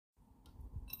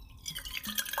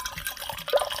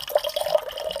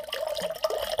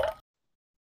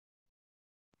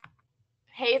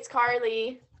it's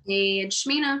Carly. Hey, it's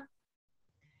Shmina.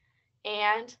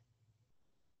 And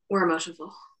We're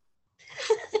emotional.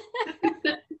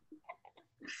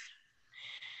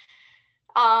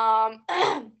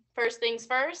 First things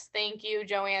first, thank you,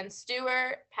 Joanne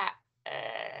Stewart,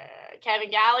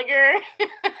 Kevin Gallagher,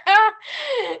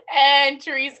 and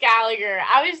Therese Gallagher.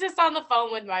 I was just on the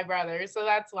phone with my brother, so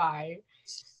that's why.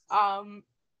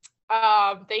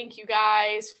 Thank you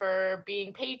guys for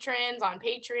being patrons on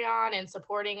Patreon and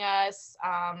supporting us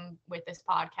with this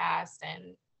podcast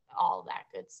and all that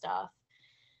good stuff.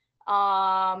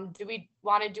 Do we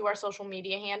want to do our social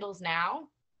media handles now?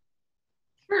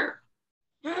 Sure.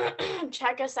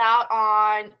 Check us out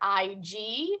on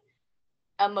IG,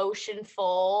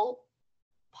 Emotionful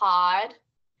Pod,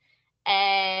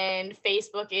 and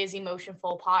Facebook is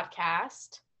Emotionful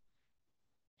Podcast.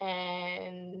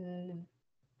 And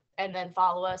then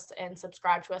follow us and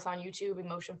subscribe to us on YouTube,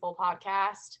 Emotionful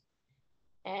Podcast.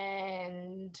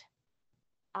 And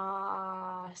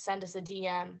send us a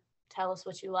DM. Tell us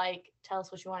what you like. Tell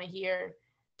us what you want to hear.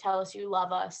 Tell us you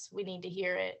love us. We need to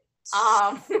hear it.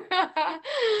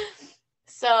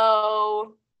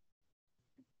 So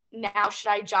now should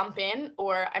I jump in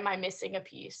or am I missing a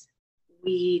piece?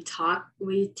 We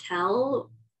tell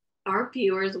our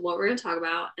viewers what we're going to talk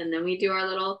about, and then we do our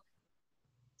little...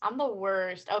 I'm the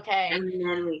worst. Okay. And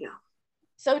then we go.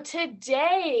 So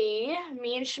today,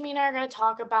 me and Shmina are going to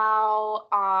talk about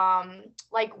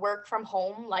like work from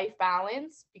home life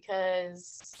balance,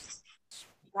 because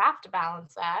you have to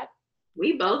balance that.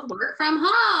 We both work from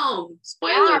home.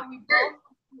 Spoiler.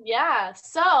 Yeah.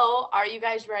 So are you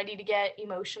guys ready to get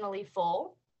emotionally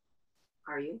full?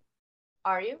 Are you?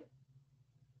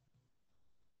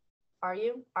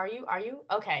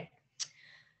 Okay.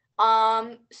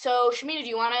 So Shmina, do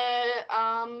you want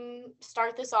to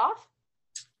start this off?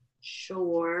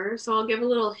 Sure. So I'll give a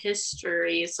little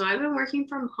history. So I've been working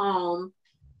from home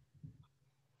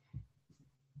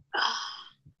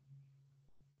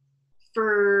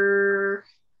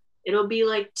it'll be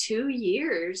like 2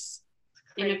 years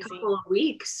in a couple of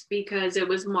weeks, because it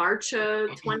was March of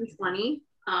 2020.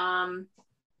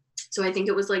 So I think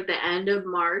it was like the end of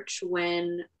March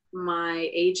when my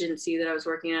agency that I was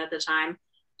working at the time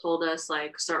told us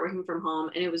like start working from home.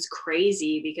 And it was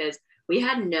crazy because we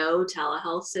had no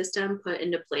telehealth system put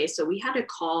into place. So we had to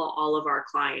call all of our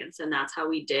clients, and that's how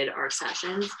we did our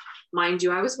sessions. Mind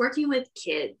you, I was working with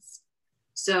kids,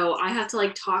 so I had to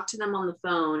like talk to them on the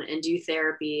phone and do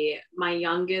therapy. My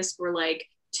youngest were like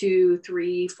 2,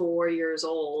 3, 4 years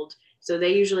old. So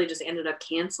they usually just ended up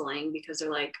canceling because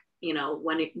they're like, you know,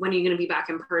 when are you going to be back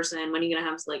in person? When are you going to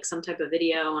have like some type of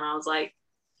video? And I was like,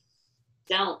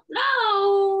 don't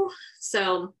know.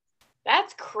 So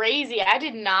that's crazy. I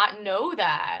did not know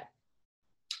that.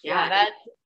 Yeah,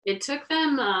 it took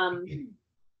them,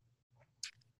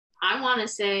 I want to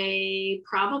say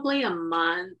probably a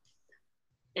month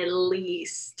at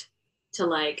least to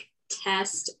like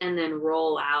test and then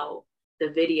roll out the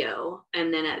video.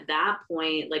 And then at that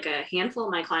point, like a handful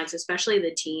of my clients, especially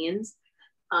the teens,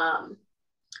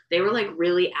 they were like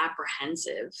really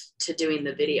apprehensive to doing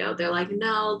the video. They're like,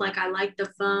 no, like I like the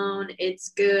phone, it's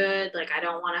good, like I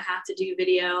don't want to have to do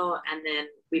video. And then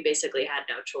we basically had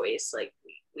no choice. Like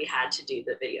we had to do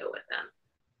the video with them.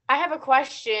 I have a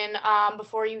question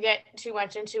before you get too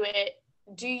much into it.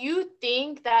 Do you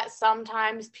think that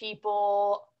sometimes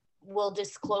people will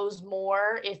disclose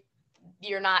more if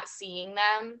you're not seeing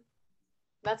them?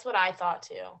 That's what I thought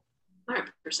too.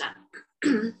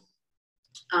 100%.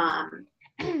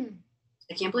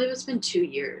 I can't believe it's been 2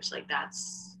 years. Like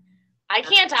I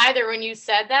can't either. When you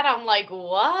said that, I'm like,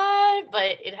 what?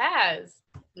 But it has.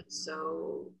 It's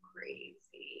so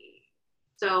crazy.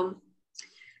 So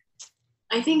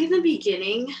I think in the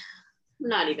beginning,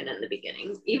 not even in the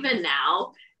beginning, even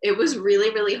now, it was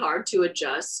really, really hard to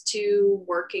adjust to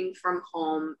working from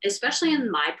home, especially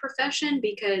in my profession,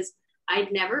 because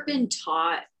I'd never been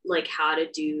taught like how to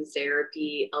do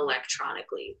therapy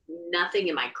electronically. Nothing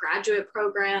in my graduate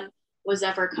program was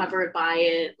ever covered by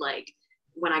it. Like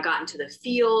when I got into the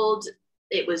field,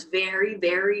 it was very,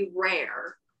 very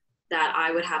rare that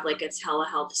I would have like a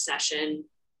telehealth session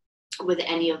with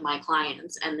any of my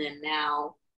clients. And then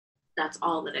now that's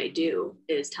all that I do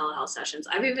is telehealth sessions.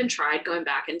 I've even tried going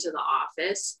back into the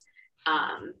office,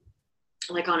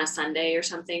 like on a Sunday or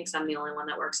something, because I'm the only one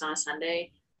that works on a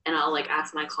Sunday. And I'll like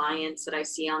ask my clients that I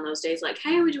see on those days, like,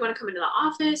 hey, would you want to come into the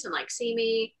office and like see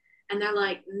me? And they're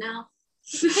like, no,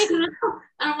 I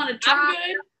don't want to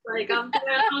try. Like, I'm good.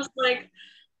 I was like,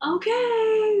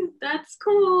 okay, that's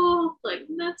cool. Like,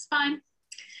 that's fine.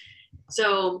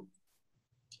 So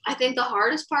I think the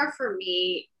hardest part for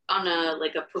me on a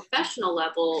like a professional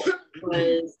level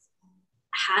was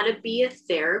how to be a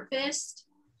therapist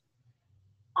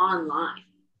online.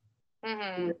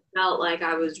 It felt like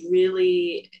I was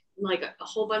really like a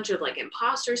whole bunch of like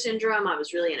imposter syndrome. I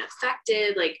was really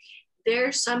ineffective. Like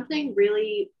there's something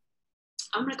really,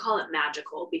 I'm going to call it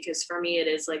magical, because for me it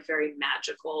is like very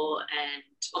magical and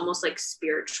almost like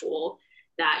spiritual,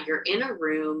 that you're in a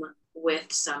room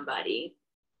with somebody,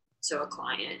 so a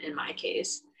client in my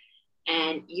case,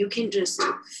 and you can just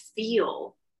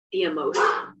feel the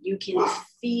emotion. You can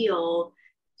feel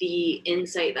the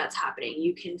insight that's happening.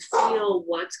 You can feel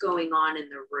what's going on in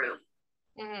the room.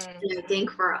 And I think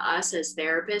for us as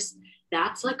therapists,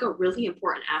 that's like a really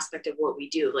important aspect of what we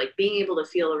do. Like being able to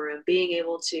feel a room, being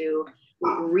able to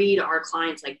read our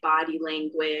clients like body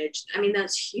language. I mean,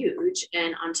 that's huge.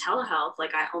 And on telehealth,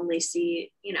 like I only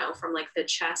see, you know, from like the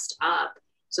chest up.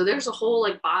 So there's a whole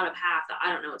like bottom half that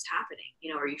I don't know what's happening.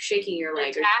 You know, are you shaking your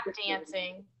leg? Tap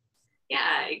dancing.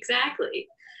 Yeah, exactly.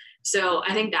 So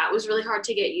I think that was really hard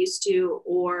to get used to.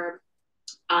 Or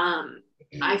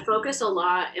I focus a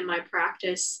lot in my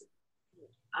practice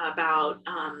about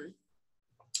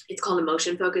it's called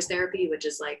emotion focused therapy, which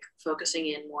is like focusing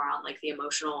in more on like the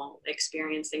emotional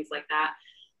experience, things like that.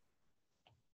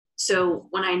 So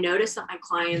when I notice that my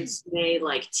clients may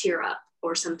like tear up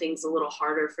or something's a little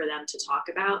harder for them to talk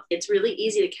about, it's really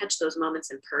easy to catch those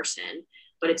moments in person,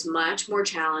 but it's much more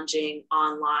challenging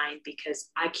online because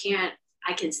I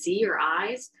can see your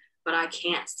eyes, but I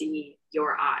can't see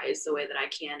your eyes the way that I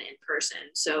can in person.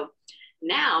 So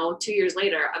now 2 years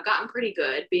later, I've gotten pretty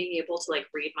good being able to like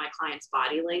read my client's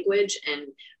body language and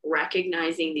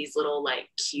recognizing these little like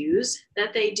cues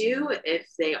that they do if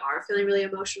they are feeling really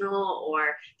emotional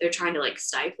or they're trying to like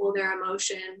stifle their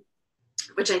emotion,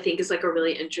 which I think is like a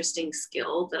really interesting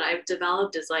skill that I've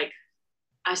developed. Is like,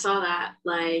 I saw that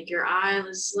like your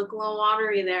eyes look a little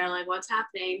watery there, like what's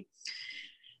happening?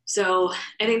 So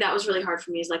I think that was really hard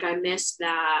for me, is like I missed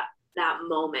that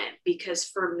moment, because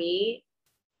for me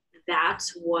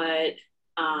that's what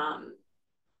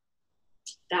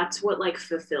like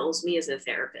fulfills me as a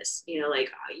therapist. You know,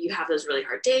 like you have those really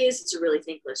hard days, it's a really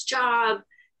thankless job,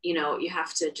 you know, you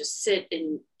have to just sit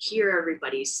and hear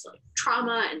everybody's like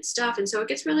trauma and stuff, and so it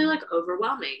gets really like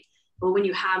overwhelming. But when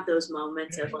you have those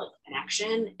moments of like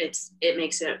connection, it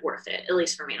makes it worth it, at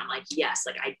least for me. And I'm like, yes,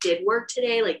 like I did work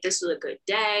today, like this was a good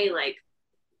day, like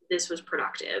this was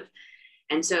productive.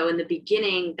 And so in the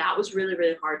beginning, that was really,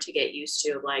 really hard to get used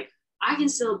to. Like, I can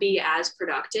still be as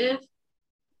productive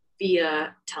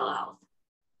via telehealth.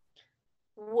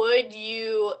 Would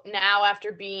you now,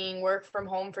 after being work from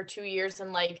home for 2 years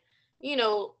and like, you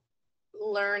know,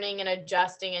 learning and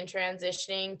adjusting and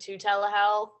transitioning to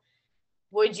telehealth,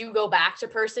 would you go back to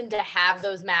person to have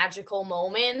those magical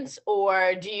moments?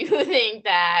 Or do you think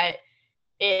that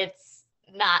it's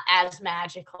not as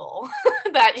magical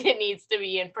that it needs to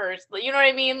be in person? You know what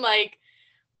I mean? Like,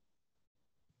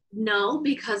 no,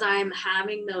 because I'm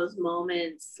having those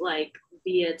moments like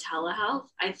via telehealth.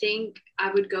 I think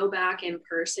I would go back in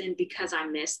person because I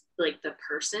missed like the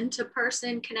person to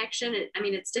person connection. I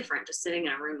mean, it's different just sitting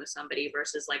in a room with somebody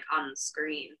versus like on the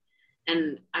screen.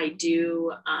 And I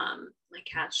do, my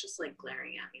cat's just like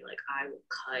glaring at me like, I will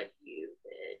cut you,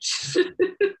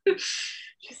 bitch.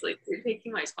 She's like, you're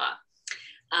taking my spot.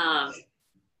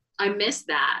 I miss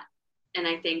that. And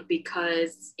I think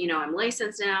because, you know, I'm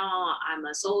licensed now, I'm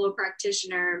a solo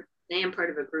practitioner, I am part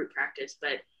of a group practice,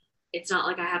 but it's not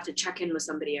like I have to check in with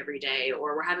somebody every day,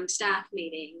 or we're having staff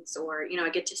meetings, or, you know, I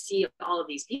get to see all of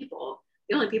these people.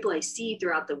 The only people I see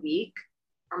throughout the week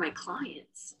are my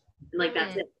clients. And like,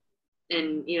 that's it.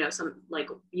 And, you know, some like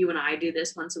you and I do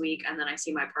this once a week, and then I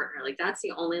see my partner. Like, that's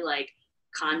the only like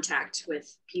contact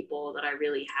with people that I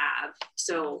really have.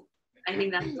 So I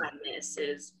think that's what I miss,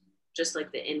 is just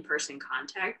like the in-person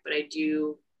contact. But I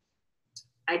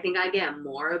think I get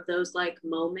more of those like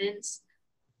moments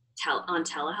on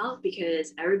telehealth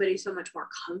because everybody's so much more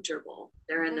comfortable.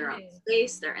 They're in their own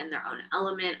space, they're in their own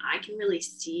element. I can really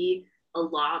see a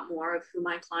lot more of who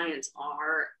my clients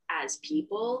are as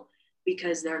people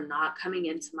because they're not coming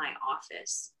into my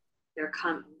office.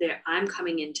 I'm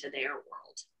coming into their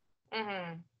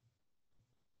world.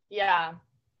 Yeah.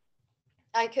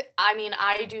 I mean,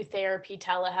 I do therapy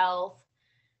telehealth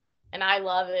and I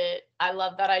love it. I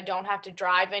love that I don't have to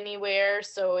drive anywhere.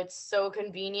 So it's so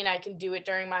convenient. I can do it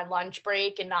during my lunch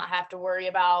break and not have to worry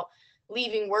about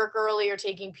leaving work early or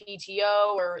taking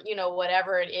PTO or, you know,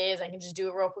 whatever it is. I can just do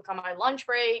it real quick on my lunch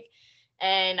break,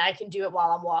 and I can do it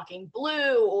while I'm walking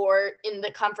Blue or in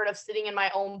the comfort of sitting in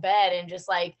my own bed and just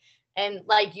like, and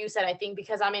like you said, I think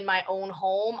because I'm in my own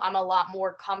home, I'm a lot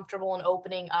more comfortable in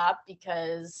opening up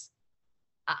because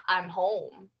I'm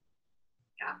home.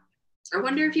 Yeah. I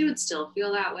wonder if you would still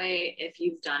feel that way if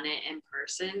you've done it in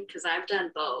person, because I've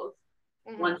done both.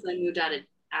 Mm-hmm. Once I moved out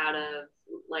of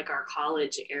like our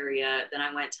college area, then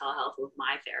I went telehealth with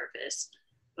my therapist.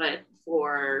 But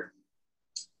for,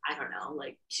 I don't know,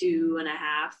 like 2.5,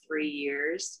 3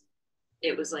 years,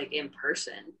 it was like in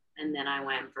person. And then I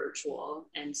went virtual.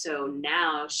 And so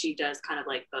now she does kind of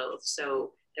like both.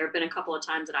 So there have been a couple of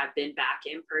times that I've been back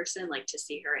in person, like to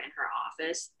see her in her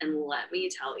office. And let me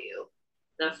tell you,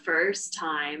 the first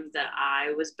time that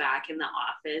I was back in the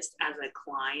office as a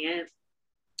client,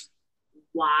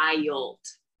 wild.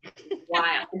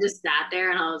 I just sat there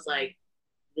and I was like,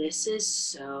 this is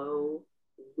so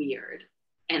weird.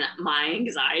 And my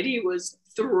anxiety was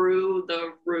through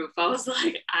the roof. I was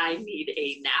like, I need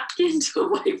a napkin to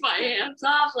wipe my hands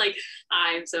off. Like,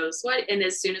 I'm so sweaty. And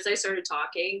as soon as I started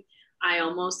talking, I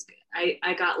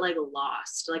got like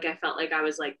lost. Like, I felt like I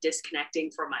was like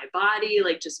disconnecting from my body,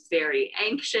 like just very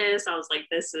anxious. I was like,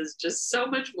 this is just so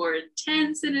much more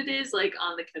intense than it is like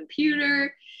on the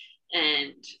computer.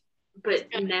 But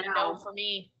now, no for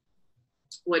me.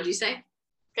 What'd you say?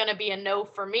 It's gonna be a no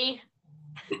for me.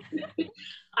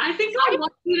 I think I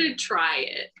want you to try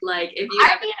it. Like, if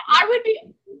you, I would be.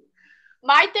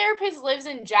 My therapist lives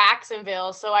in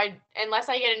Jacksonville, so unless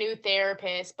I get a new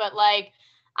therapist, but like,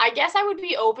 I guess I would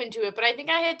be open to it. But I think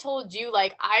I had told you,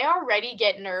 like, I already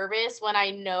get nervous when I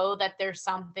know that there's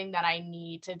something that I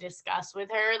need to discuss with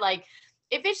her. Like,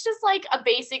 if it's just like a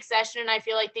basic session and I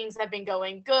feel like things have been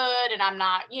going good and I'm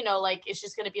not, like, it's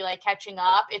just going to be like catching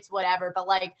up, it's whatever. But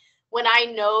like, when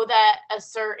I know that a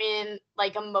certain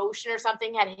like emotion or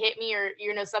something had hit me, or,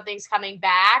 something's coming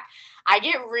back, I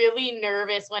get really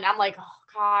nervous when I'm like,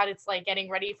 oh God, it's like getting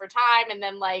ready for time. And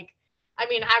then like,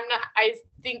 I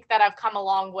think that I've come a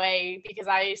long way, because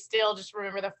I still just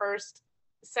remember the first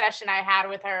session I had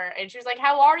with her and she was like,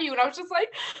 how are you? And I was just like,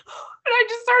 and I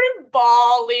just started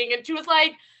bawling and she was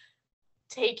like,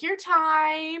 take your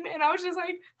time. And I was just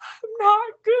like, I'm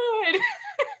not good.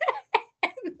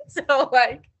 So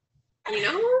like, you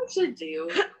know what we should do?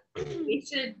 We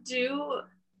should do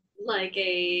like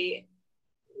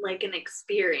an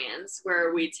experience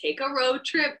where we take a road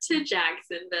trip to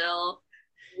Jacksonville.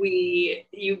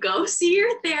 You go see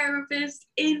your therapist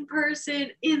in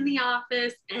person in the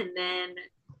office, and then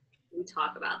we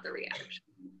talk about the reaction.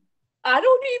 I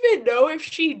don't even know if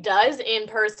she does in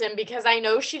person, because I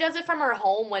know she does it from her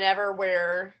home whenever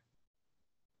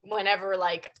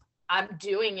like I'm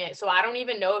doing it. So I don't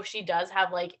even know if she does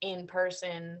have like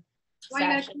in-person Why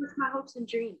not with my hopes and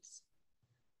dreams?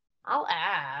 I'll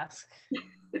ask.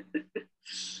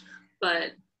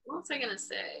 But what was I gonna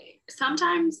say?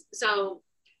 Sometimes, so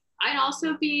I'd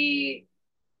also be,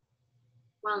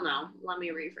 well, no, let me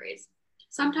rephrase.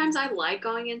 Sometimes I like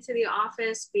going into the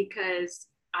office because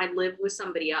I live with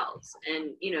somebody else,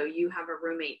 and you have a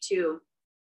roommate too.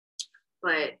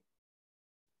 But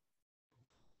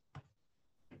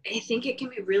I think it can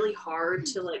be really hard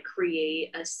to like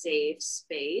create a safe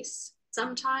space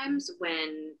sometimes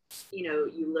when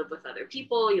you live with other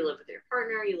people, you live with your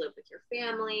partner, you live with your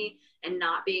family, and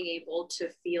not being able to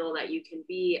feel that you can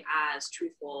be as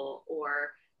truthful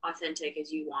or authentic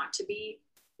as you want to be,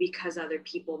 because other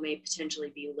people may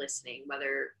potentially be listening,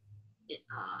 whether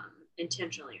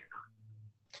intentionally or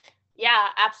not. Yeah,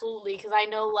 absolutely. Because I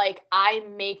know, like, I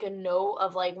make a note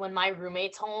of like when my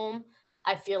roommate's home,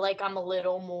 I feel like I'm a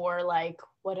little more like,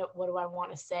 what do I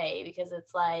want to say? Because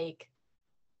it's like,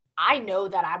 I know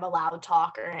that I'm a loud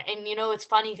talker. And, it's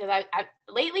funny because I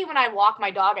lately when I walk my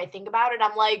dog, I think about it.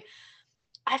 I'm like,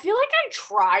 I feel like I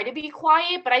try to be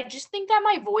quiet, but I just think that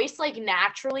my voice like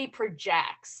naturally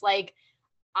projects. Like,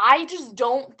 I just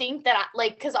don't think that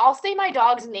because I'll say my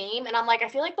dog's name and I'm like, I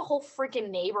feel like the whole freaking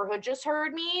neighborhood just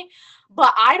heard me,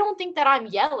 but I don't think that I'm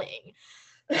yelling.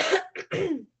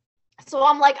 So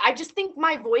I'm like, I just think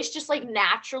my voice just like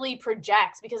naturally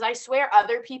projects, because I swear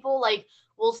other people like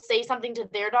will say something to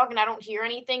their dog and I don't hear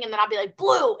anything. And then I'll be like,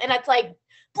 Blue. And it's like,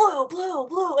 Blue, Blue,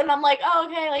 Blue. And I'm like, oh,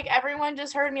 okay. Like everyone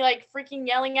just heard me like freaking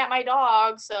yelling at my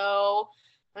dog. So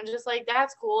I'm just like,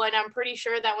 that's cool. And I'm pretty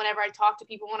sure that whenever I talk to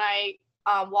people, when I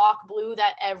walk Blue,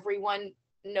 that everyone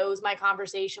knows my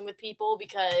conversation with people,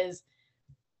 because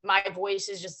my voice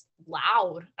is just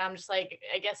loud. I'm just like,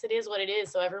 I guess it is what it is.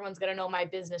 So everyone's going to know my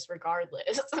business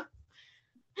regardless.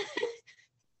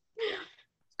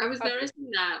 I was noticing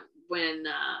that when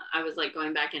I was like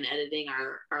going back and editing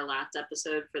our last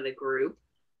episode for the group,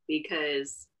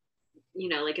 because,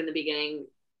 like in the beginning,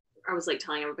 I was like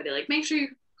telling everybody, like, make sure you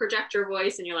project your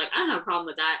voice. And you're like, I don't have a problem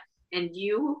with that. And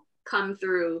you come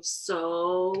through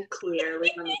so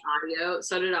clearly on the audio.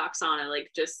 So did Oksana, like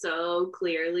just so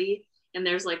clearly. and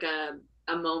there's like a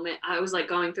moment I was like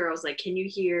going through, I was like, can you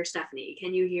hear Stephanie?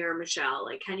 Can you hear Michelle?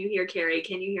 Like, can you hear Carrie?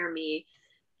 Can you hear me?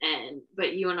 And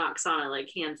but you and Oksana, like,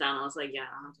 hands down, I was like, yeah,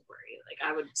 I don't have to worry. Like,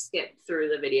 I would skip through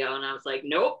the video and I was like,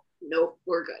 nope,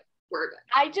 we're good.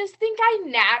 I just think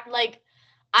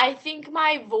I think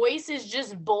my voice is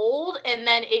just bold, and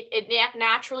then it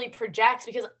naturally projects,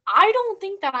 because I don't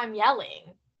think that I'm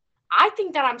yelling. I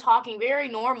think that I'm talking very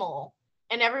normal,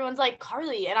 and everyone's like,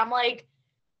 Carly, and I'm like,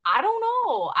 I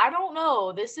don't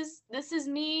know. This is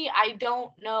me. I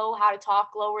don't know how to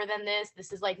talk lower than this.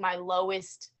 This is like my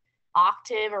lowest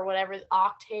octave or whatever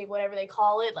they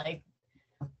call it. Like,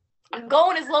 I'm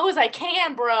going as low as I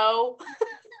can, bro.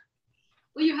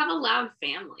 Well, you have a loud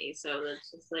family, so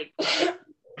that's just like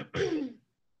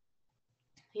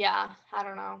yeah, I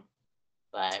don't know.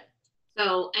 But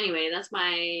so anyway, that's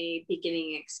my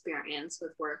beginning experience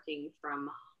with working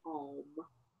from home.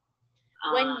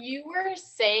 when you were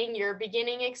saying your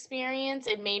beginning experience,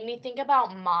 it made me think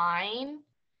about mine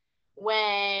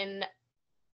when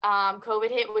COVID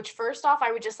hit, which first off,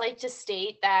 I would just like to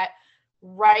state that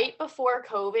right before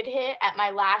COVID hit at my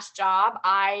last job,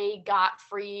 I got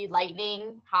free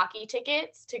Lightning hockey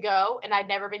tickets to go, and I'd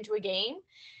never been to a game.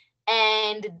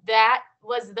 And that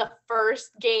was the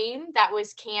first game that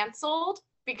was canceled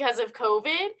because of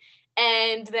COVID.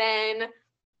 And then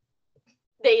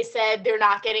they said they're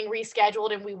not getting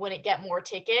rescheduled and we wouldn't get more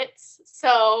tickets.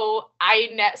 So I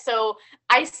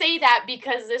say that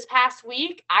because this past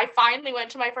week I finally went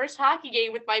to my first hockey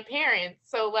game with my parents.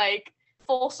 So like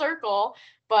full circle.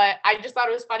 But I just thought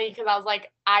it was funny because I was like,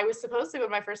 I was supposed to go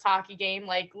to my first hockey game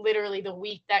like literally the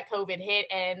week that COVID hit,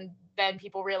 and then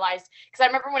people realized, because I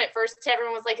remember when it first hit,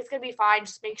 everyone was like, it's gonna be fine,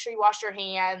 just make sure you wash your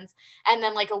hands. And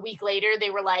then like a week later they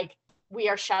were like, we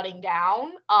are shutting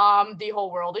down. The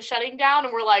whole world is shutting down.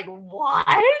 And we're like, what?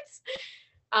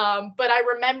 But I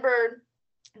remember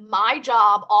my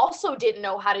job also didn't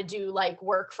know how to do like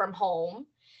work from home.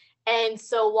 And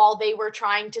so while they were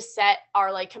trying to set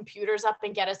our like computers up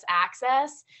and get us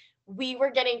access, we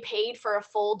were getting paid for a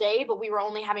full day, but we were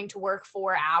only having to work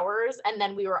 4 hours, and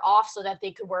then we were off so that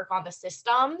they could work on the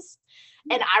systems.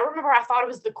 And I remember I thought it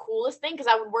was the coolest thing because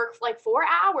I would work for like 4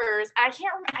 hours. I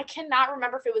cannot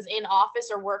remember if it was in office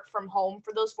or work from home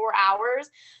for those 4 hours.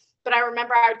 But I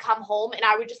remember I would come home and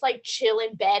I would just like chill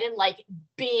in bed and like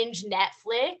binge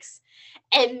Netflix.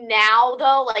 And now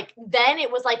though, like then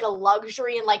it was like a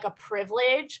luxury and like a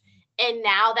privilege. And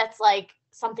now that's like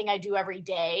something I do every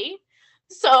day.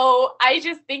 So I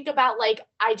just think about like,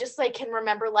 I just like can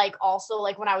remember like also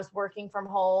like when I was working from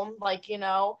home, like,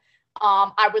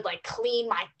 I would like clean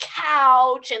my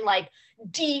couch and like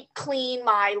deep clean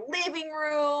my living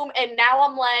room. And now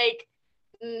I'm like,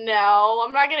 no,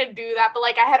 I'm not going to do that. But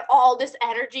like I had all this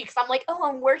energy because I'm like, oh,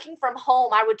 I'm working from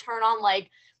home. I would turn on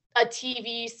like a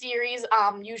TV series,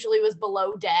 usually it was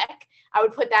Below Deck. I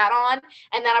would put that on,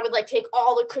 and then I would like take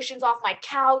all the cushions off my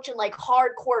couch and like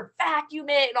hardcore vacuum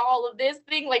it and all of this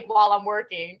thing like while I'm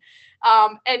working.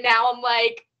 And now I'm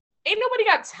like, ain't nobody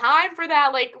got time for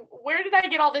that. Like, where did I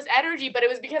get all this energy? But it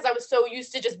was because I was so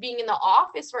used to just being in the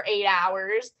office for 8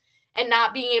 hours and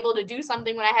not being able to do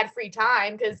something when I had free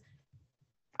time. Because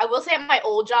I will say at my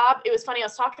old job, it was funny. I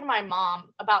was talking to my mom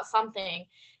about something,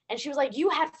 and she was like, you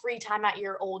had free time at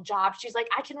your old job. She's like,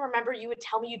 I can remember you would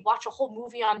tell me you'd watch a whole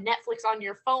movie on Netflix on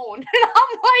your phone. And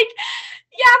I'm like,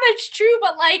 yeah, that's true.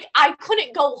 But like, I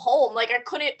couldn't go home. Like I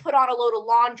couldn't put on a load of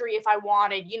laundry if I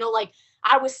wanted, like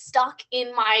I was stuck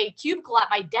in my cubicle at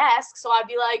my desk. So I'd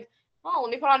be like, oh,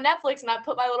 let me put on Netflix, and I'd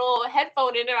put my little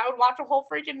headphone in and I would watch a whole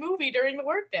freaking movie during the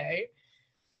workday.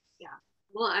 Yeah.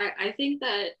 Well, I think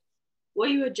that what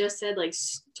you had just said like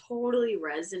totally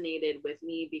resonated with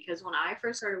me, because when I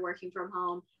first started working from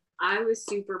home, I was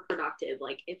super productive.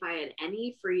 Like if I had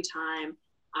any free time,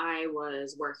 I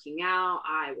was working out,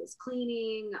 I was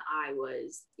cleaning, I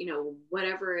was,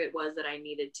 whatever it was that I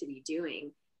needed to be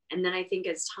doing. And then I think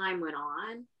as time went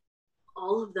on,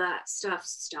 all of that stuff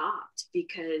stopped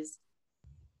because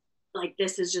like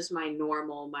this is just my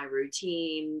normal, my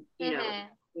routine,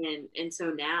 and so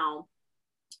now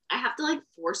I have to like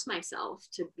force myself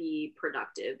to be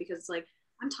productive because it's like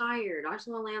I'm tired. I just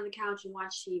want to lay on the couch and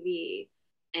watch TV.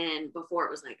 And before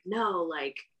it was like, no,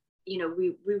 like,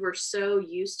 we were so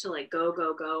used to like go,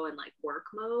 go, go and like work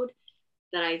mode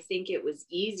that I think it was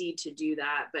easy to do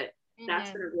that. But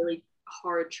that's been a really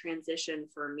hard transition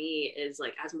for me is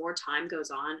like as more time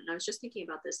goes on. And I was just thinking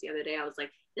about this the other day. I was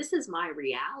like, this is my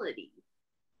reality.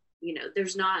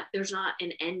 There's not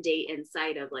an end date in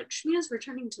sight of like Shmina's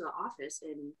returning to the office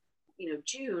in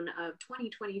June of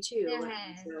 2022.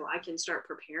 So I can start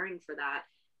preparing for that.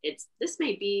 This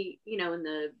may be in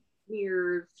the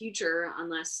near future,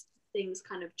 unless things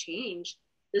kind of change,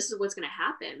 this is what's going to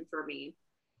happen for me.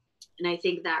 And I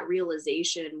think that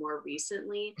realization more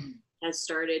recently has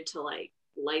started to like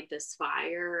light this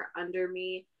fire under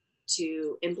me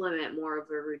to implement more of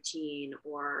a routine,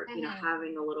 or you know,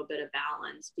 having a little bit of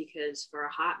balance, because for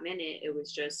a hot minute it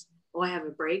was just, oh, I have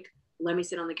a break, let me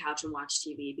sit on the couch and watch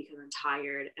TV because I'm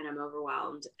tired and I'm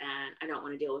overwhelmed and I don't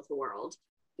want to deal with the world,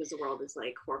 because the world is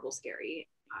like horrible, scary.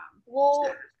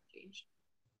 Well,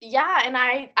 yeah, and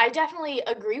I definitely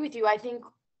agree with you. I think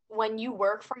when you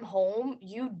work from home,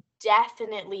 you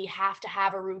definitely have to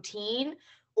have a routine,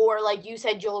 or like you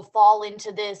said, you'll fall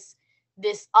into this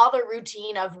other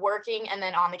routine of working and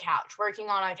then on the couch, working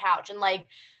on a couch. And like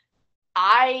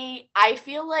I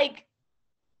feel like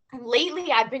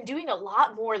lately I've been doing a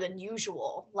lot more than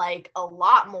usual, like a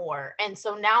lot more. And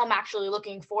so now I'm actually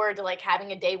looking forward to like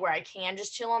having a day where I can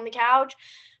just chill on the couch.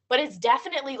 But it's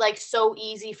definitely like so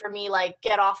easy for me, like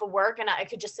get off of work and I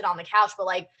could just sit on the couch. But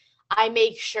like I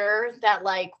make sure that,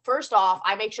 like, first off,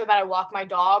 I make sure that I walk my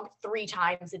dog 3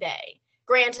 times a day.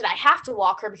 Granted, I have to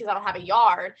walk her because I don't have a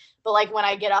yard, but like when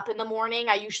I get up in the morning,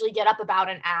 I usually get up about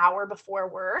an hour before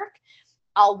work.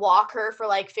 I'll walk her for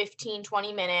like 15,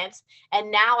 20 minutes. And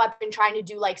now I've been trying to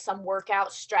do like some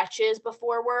workout stretches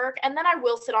before work. And then I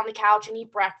will sit on the couch and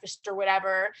eat breakfast or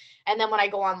whatever. And then when I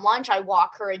go on lunch, I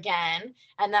walk her again.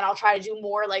 And then I'll try to do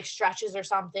more like stretches or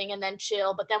something and then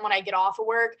chill. But then when I get off of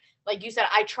work, like you said,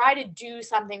 I try to do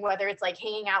something, whether it's like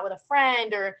hanging out with a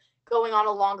friend or going on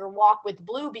a longer walk with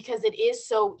Blue, because it is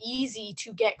so easy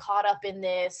to get caught up in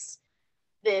this,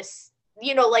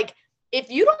 like, if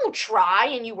you don't try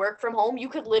and you work from home, you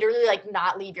could literally like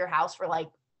not leave your house for like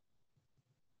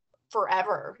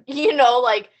forever,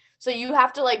 like, so you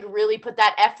have to like really put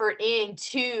that effort in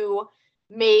to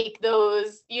make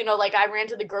those, like I ran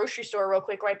to the grocery store real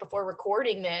quick right before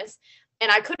recording this, and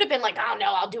I could have been like, oh no,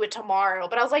 I'll do it tomorrow.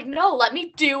 But I was like, no, let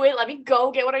me do it. Let me go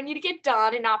get what I need to get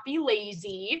done and not be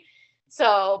lazy.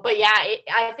 So, but yeah,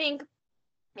 I think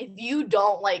if you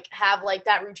don't like have like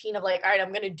that routine of like, all right, I'm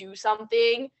going to do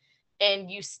something,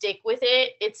 and you stick with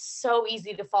it, it's so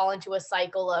easy to fall into a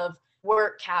cycle of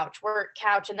work, couch,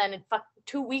 and then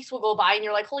 2 weeks will go by and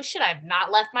you're like, holy shit, I've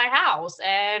not left my house.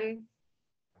 And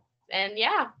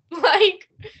yeah, like,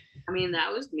 I mean,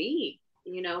 that was me.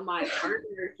 My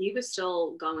partner, he was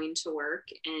still going to work,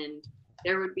 and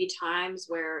there would be times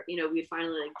where, we'd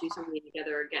finally like do something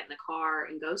together or get in the car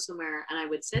and go somewhere. And I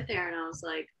would sit there and I was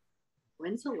like,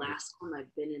 when's the last time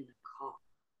I've been in the car?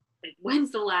 Like, when's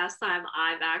the last time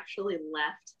I've actually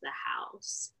left the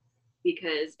house?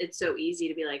 Because it's so easy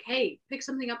to be like, hey, pick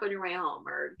something up on your way home,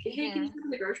 or hey, can you go to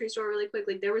the grocery store really quick?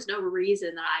 Like, there was no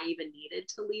reason that I even needed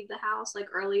to leave the house like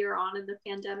earlier on in the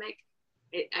pandemic.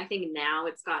 I think now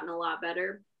it's gotten a lot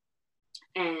better.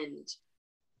 And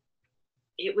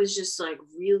it was just like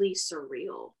really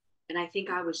surreal. And I think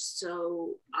I was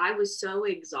so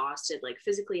exhausted, like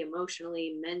physically,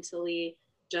 emotionally, mentally,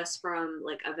 just from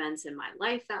like events in my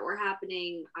life that were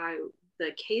happening.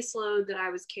 The caseload that I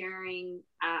was carrying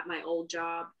at my old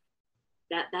job,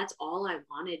 that's all I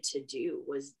wanted to do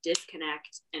was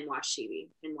disconnect and watch TV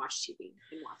and watch TV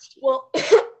and watch TV. Well,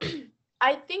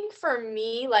 I think for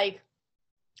me, like,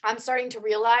 I'm starting to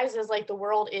realize is like the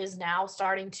world is now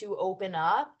starting to open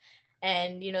up,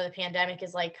 and the pandemic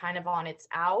is like kind of on its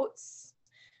outs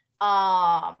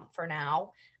for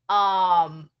now.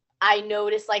 I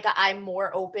notice like I'm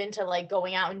more open to like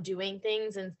going out and doing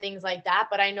things and things like that.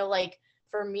 But I know like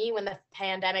for me, when the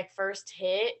pandemic first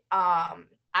hit,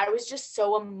 I was just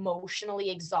so emotionally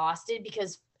exhausted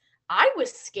because I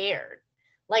was scared.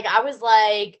 Like I was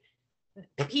like,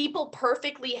 people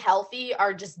perfectly healthy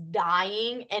are just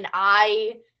dying, and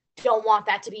I don't want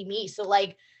that to be me. So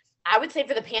like I would say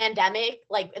for the pandemic,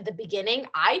 like at the beginning,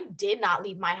 I did not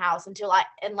leave my house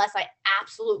unless I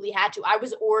absolutely had to. I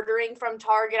was ordering from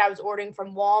Target. I was ordering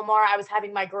from Walmart. I was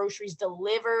having my groceries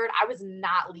delivered. I was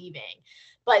not leaving.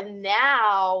 But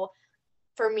now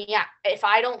for me, if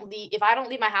I don't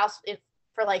leave my house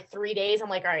for like 3 days, I'm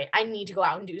like, all right, I need to go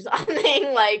out and do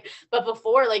something. Like, but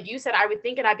before, like you said, I would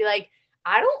think, and I'd be like,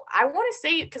 I want to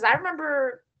say, because I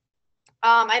remember,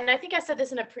 and I think I said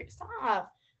this in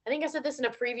a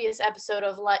previous episode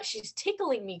of like, she's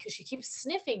tickling me because she keeps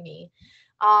sniffing me.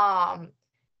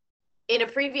 In a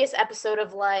previous episode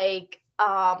of like,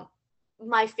 get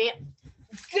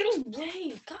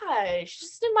away, gosh,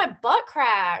 just in my butt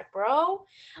crack, bro.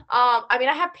 I mean,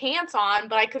 I have pants on,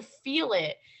 but I could feel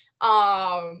it.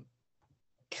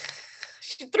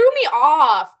 She threw me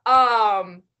off.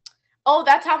 Oh,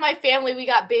 that's how my family, we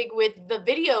got big with the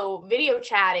video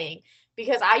chatting,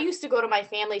 because I used to go to my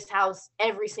family's house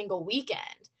every single weekend.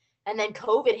 And then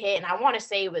COVID hit, and I want to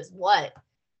say it was what,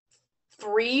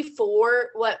 3, 4,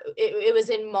 it was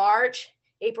in March,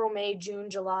 April, May, June,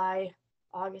 July,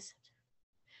 August.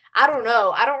 I don't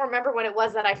know. I don't remember when it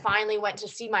was that I finally went to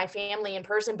see my family in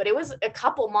person, but it was a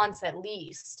couple months at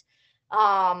least.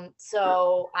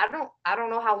 So I don't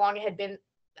know how long it had been.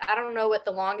 I don't know what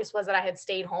the longest was that I had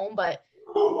stayed home, but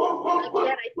again,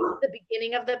 I think at the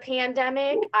beginning of the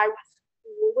pandemic, I was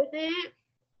cool with it.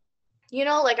 You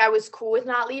know, like I was cool with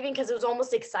not leaving because it was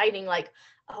almost exciting. Like,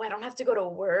 oh, I don't have to go to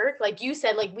work. Like you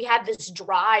said, like we had this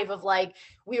drive of like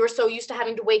we were so used to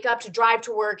having to wake up to drive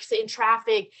to work, sit in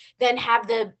traffic, then have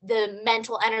the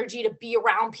mental energy to be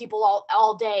around people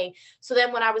all day. So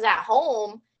then when I was at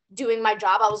home doing my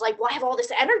job, I was like, well, I have all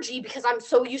this energy because I'm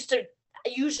so used to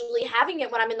usually having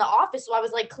it when I'm in the office. So I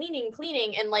was like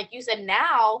cleaning. And like you said,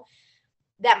 now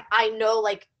that I know,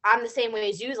 like I'm the same way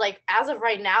as you, like as of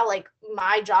right now, like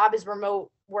my job is remote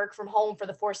work from home for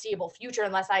the foreseeable future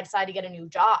unless I decide to get a new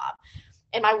job.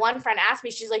 And my one friend asked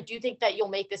me, she's like, do you think that you'll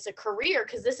make this a career?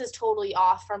 Because this is totally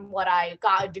off from what I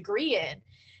got a degree in.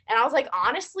 And I was like,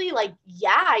 honestly, like,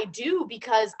 yeah, I do,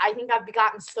 because I think I've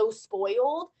gotten so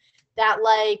spoiled that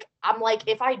like, I'm like,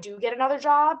 if I do get another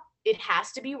job, it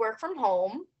has to be work from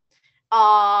home.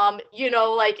 You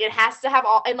know, like it has to have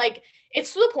all, and like,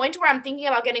 it's to the point where I'm thinking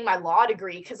about getting my law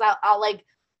degree because I'll like,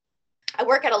 I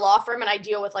work at a law firm and I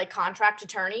deal with like contract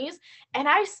attorneys, and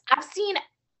I've seen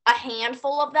a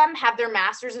handful of them have their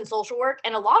master's in social work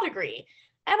and a law degree.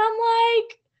 And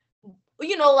I'm like,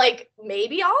 you know, like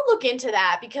maybe I'll look into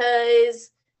that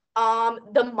because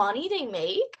the money they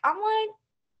make, I'm like,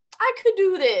 I could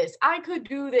do this. I could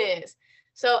do this.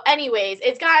 So anyways,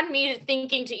 it's gotten me to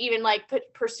thinking to even like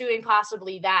pursuing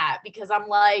possibly that, because I'm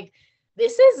like,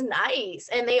 this is nice.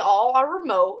 And they all are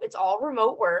remote. It's all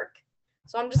remote work.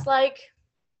 So I'm just like,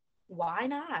 why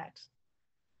not?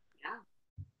 Yeah,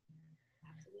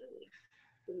 absolutely.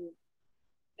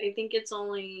 I think it's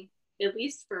only, at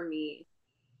least for me,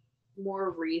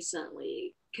 more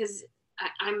recently, because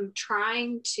I'm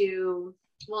trying to,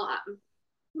 well,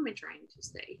 who am I trying to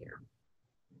say here?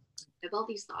 I have all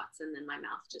these thoughts and then my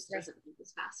mouth just doesn't move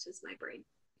as fast as my brain.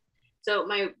 So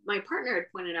my partner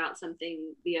had pointed out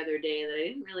something the other day that I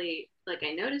didn't really, like,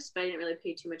 I noticed, but I didn't really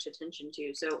pay too much attention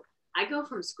to. So I go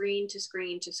from screen to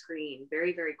screen to screen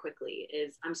very, very quickly.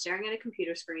 Is I'm staring at a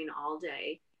computer screen all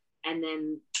day, and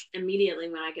then immediately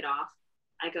when I get off,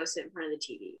 I go sit in front of the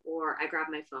TV or I grab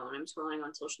my phone. I'm scrolling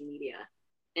on social media,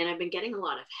 and I've been getting a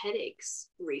lot of headaches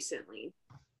recently.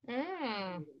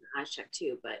 I check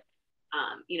too, but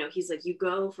you know, he's like, you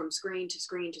go from screen to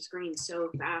screen to screen so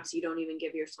fast, you don't even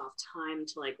give yourself time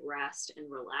to like rest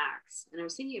and relax. And I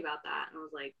was thinking about that, and I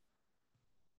was like,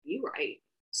 you right.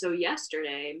 So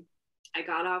yesterday, I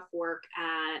got off work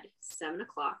at 7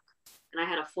 o'clock, and I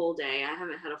had a full day. I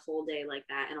haven't had a full day like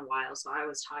that in a while, so I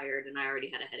was tired and I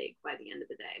already had a headache by the end of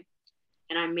the day.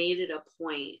 And I made it a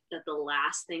point that the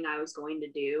last thing I was going to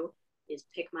do is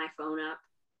pick my phone up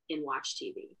and watch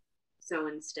TV. So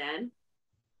instead,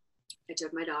 I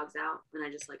took my dogs out and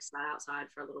I just like sat outside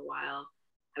for a little while.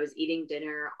 I was eating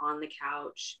dinner on the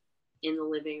couch in the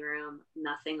living room,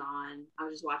 nothing on. I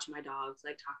was just watching my dogs,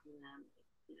 like talking to them,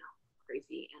 you know,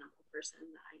 crazy animal person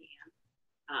that I am.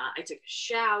 I took a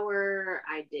shower.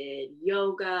 I did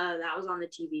yoga. That was on the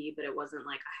TV, but it wasn't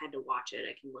like I had to watch it.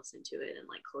 I can listen to it and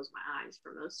like close my eyes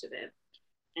for most of it.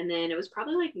 And then it was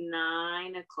probably like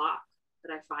 9 o'clock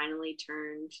that I finally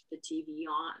turned the TV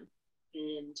on,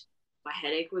 and my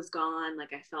headache was gone.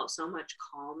 Like I felt so much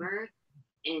calmer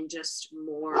and just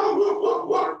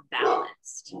more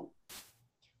balanced.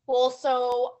 Well,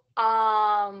 so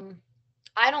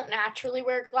I don't naturally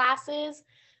wear glasses,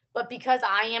 but because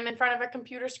I am in front of a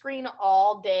computer screen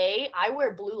all day, I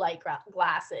wear blue light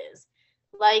glasses.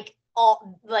 Like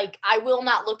I will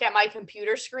not look at my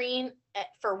computer screen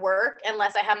for work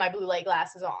unless I have my blue light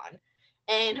glasses on.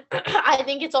 And I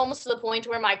think it's almost to the point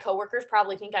where my coworkers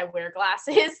probably think I wear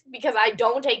glasses because I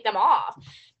don't take them off.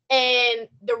 And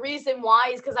the reason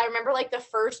why is because I remember like the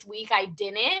first week I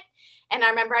didn't. And I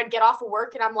remember I'd get off of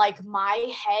work and I'm like,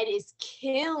 my head is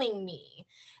killing me.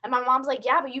 And my mom's like,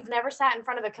 yeah, but you've never sat in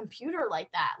front of a computer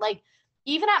like that. Like,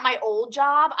 even at my old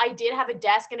job, I did have a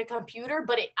desk and a computer,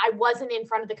 but I wasn't in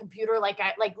front of the computer. Like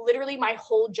literally my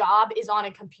whole job is on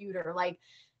a computer, like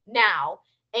now.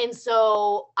 And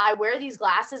so I wear these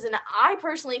glasses and I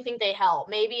personally think they help.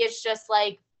 Maybe it's just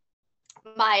like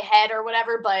my head or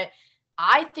whatever, but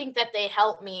I think that they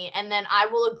help me. And then I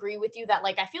will agree with you that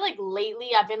like, I feel like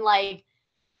lately I've been like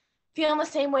feeling the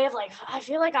same way of like, I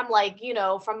feel like I'm like, you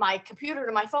know, from my computer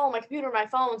to my phone, my computer to my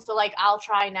phone. So like I'll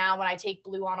try now when I take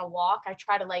Blue on a walk, I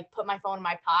try to like put my phone in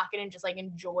my pocket and just like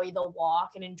enjoy the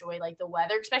walk and enjoy like the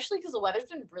weather, especially because the weather's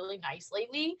been really nice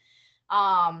lately.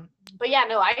 But yeah,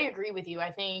 no, I agree with you.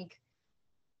 I think,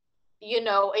 you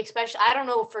know, especially I don't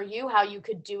know for you how you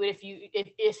could do it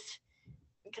if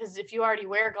because if you already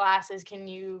wear glasses, can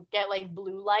you get like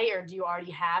blue light or do you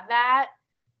already have that?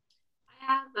 I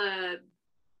have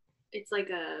it's like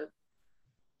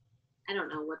I don't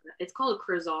know it's called a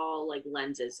Crizal like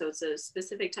lenses. So it's a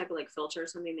specific type of like filter,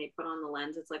 something they put on the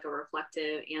lens. It's like a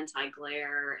reflective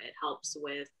anti-glare. It helps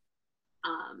with,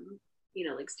 you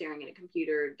know, like staring at a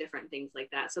computer, different things like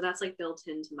that. So that's like built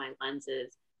into my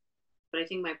lenses. But I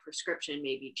think my prescription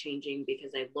may be changing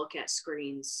because I look at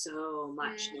screens so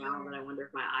much now that I wonder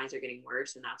if my eyes are getting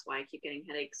worse, and that's why I keep getting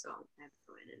headaches. So I have to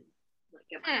go in and like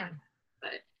get my eyes.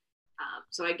 But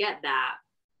so I get that,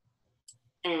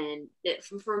 and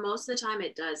for most of the time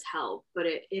it does help, but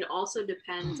it also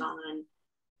depends on,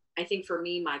 I think for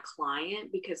me, my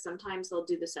client, because sometimes they'll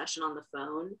do the session on the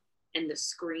phone and the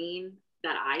screen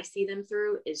that I see them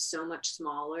through is so much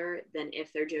smaller than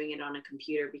if they're doing it on a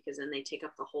computer, because then they take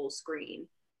up the whole screen.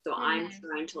 So I'm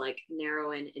trying to like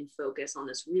narrow in and focus on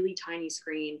this really tiny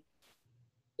screen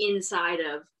inside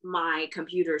of my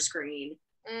computer screen.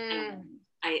 And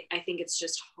I think it's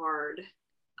just hard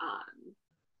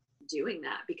doing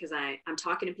that because I'm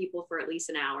talking to people for at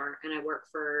least an hour, and I work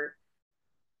for,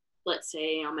 let's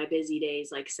say on my busy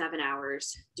days, like 7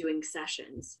 hours doing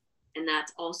sessions. And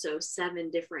that's also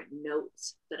 7 different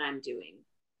notes that I'm doing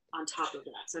on top of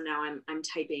that. So now I'm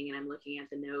typing and I'm looking at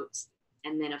the notes.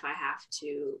 And then if I have to,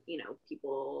 you know,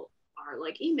 people are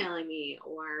like emailing me,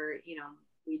 or, you know,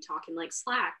 we talk in like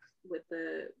Slack with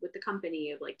the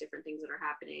company of like different things that are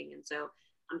happening. And so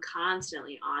I'm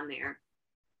constantly on there,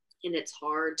 and it's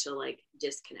hard to like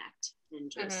disconnect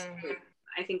and just like,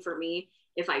 I think for me,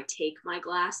 if I take my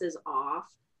glasses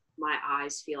off, my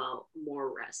eyes feel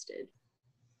more rested.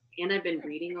 And I've been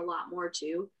reading a lot more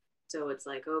too. So it's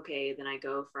like, okay, then I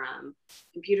go from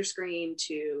computer screen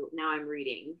to now I'm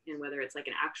reading, and whether it's like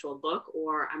an actual book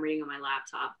or I'm reading on my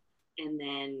laptop. And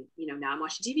then, you know, now I'm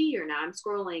watching TV or now I'm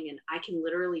scrolling, and I can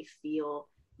literally feel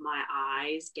my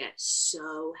eyes get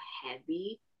so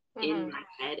heavy in my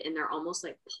head, and they're almost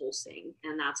like pulsing.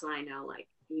 And that's when I know like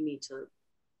you need to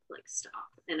like stop.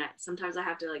 And sometimes I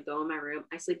have to like go in my room.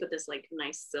 I sleep with this like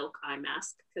nice silk eye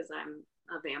mask because I'm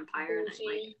a vampire. And I'm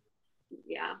like,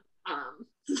 yeah,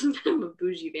 I'm a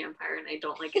bougie vampire, and I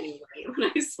don't like any light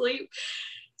when I sleep.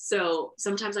 So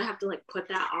sometimes I have to like put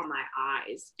that on my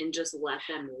eyes and just let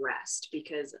them rest,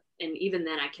 because, and even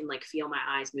then I can like feel my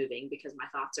eyes moving because my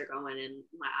thoughts are going and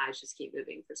my eyes just keep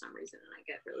moving for some reason, and I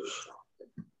get really exhausted.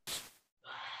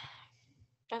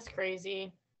 That's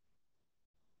crazy.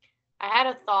 I had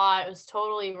a thought, it was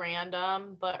totally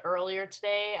random, but earlier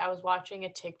today I was watching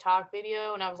a TikTok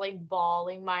video and I was like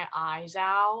bawling my eyes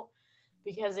out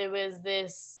because it was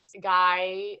this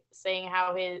guy saying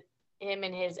how him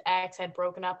and his ex had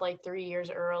broken up like 3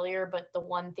 years earlier, but the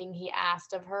one thing he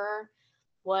asked of her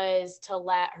was to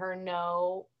let her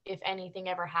know if anything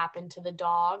ever happened to the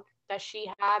dog that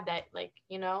she had, that like,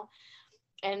 you know,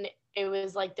 and it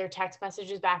was like their text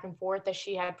messages back and forth that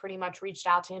she had pretty much reached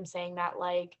out to him saying that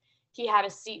like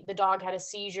the dog had a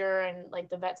seizure, and like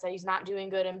the vet said he's not doing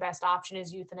good and best option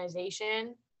is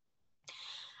euthanization.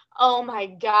 Oh my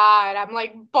God, I'm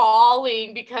like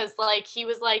bawling because like he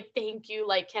was like, thank you,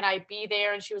 like, can I be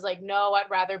there? And she was like, no, I'd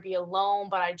rather be alone,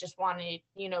 but I just wanted,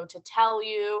 you know, to tell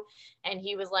you. And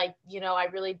he was like, you know, I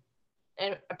really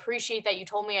appreciate that you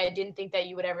told me. I didn't think that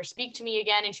you would ever speak to me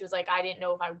again. And she was like, I didn't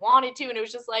know if I wanted to. And it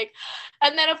was just like,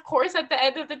 and then of course at the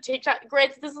end of the TikTok,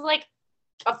 granted, this is like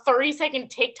a 30-second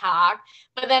TikTok,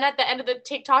 but then at the end of the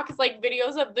TikTok is like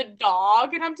videos of the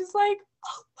dog, and I'm just like,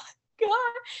 oh my God.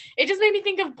 It just made me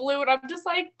think of Blue, and I'm just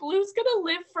like, Blue's gonna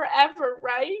live forever,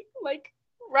 right? Like,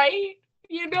 right?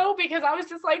 You know, because I was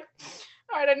just like,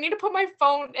 all right, I need to put my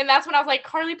phone, and that's when I was like,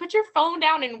 Carly, put your phone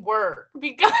down and work,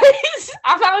 because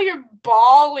I'm out here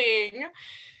bawling.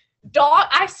 Dog,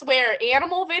 I swear,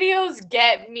 animal videos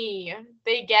get me.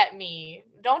 They get me.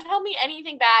 Don't tell me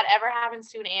anything bad ever happens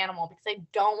to an animal, because I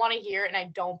don't want to hear it and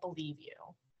I don't believe you.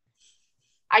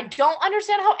 I don't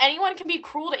understand how anyone can be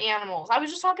cruel to animals. I was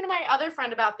just talking to my other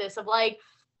friend about this, of like,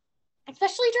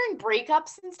 especially during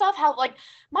breakups and stuff, how like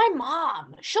my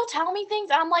mom, she'll tell me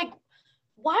things and I'm like,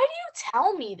 why do you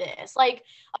tell me this? Like,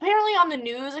 apparently on the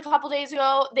news a couple days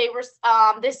ago, they were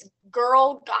this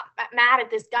girl got mad at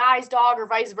this guy's dog or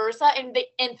vice versa,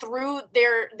 and threw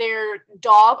their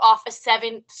dog off a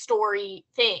 7-story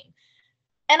thing.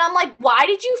 And I'm like, why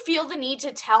did you feel the need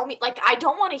to tell me? Like, I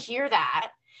don't want to hear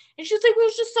that. And she's like, it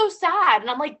was just so sad. And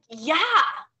I'm like, yeah.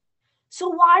 So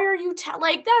why are you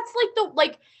like, that's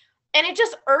like and it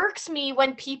just irks me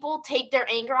when people take their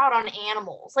anger out on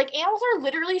animals. Like, animals are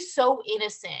literally so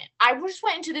innocent. I just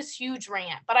went into this huge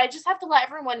rant, but I just have to let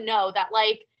everyone know that,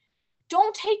 like,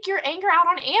 don't take your anger out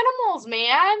on animals,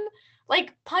 man.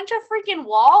 Like, punch a freaking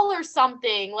wall or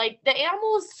something. Like, the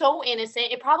animal is so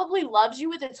innocent. It probably loves you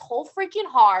with its whole freaking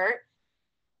heart.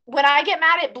 When I get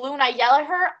mad at Blue and I yell at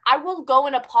her, I will go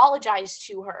and apologize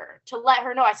to her to let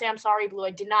her know. I say, I'm sorry, Blue.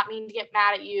 I did not mean to get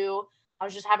mad at you. I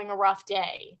was just having a rough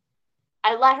day.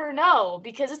 I let her know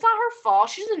because it's not her fault.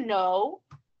 She doesn't know.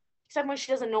 Except when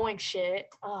she does annoying shit.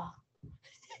 Ugh.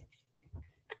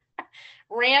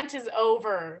 Rant is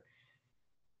over.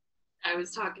 I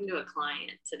was talking to a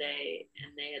client today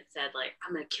and they had said, like,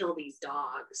 I'm going to kill these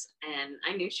dogs. And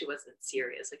I knew she wasn't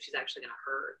serious. Like, she's actually going to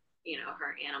hurt,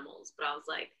 her animals. But I was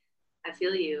like, I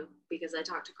feel you, because I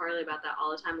talk to Carly about that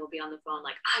all the time. We'll be on the phone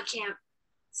like, I can't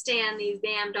stand these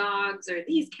damn dogs, or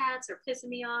these cats are pissing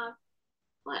me off.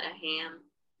 What a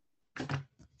ham.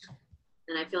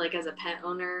 And I feel like as a pet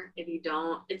owner, if you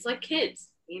don't, it's like kids,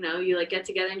 you like get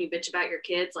together and you bitch about your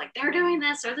kids, like they're doing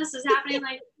this or this is happening.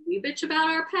 Like, we bitch about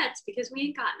our pets because we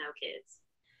ain't got no kids.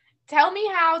 Tell me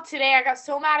how today I got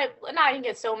so mad at, not even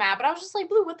get so mad, but I was just like,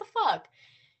 Blue, what the fuck?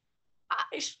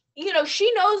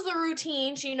 She knows the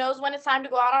routine. She knows when it's time to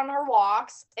go out on her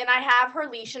walks, and I have her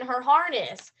leash and her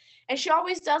harness. And she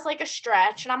always does like a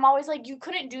stretch, and I'm always like, you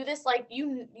couldn't do this, like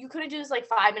you couldn't do this like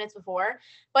 5 minutes before,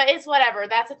 but it's whatever.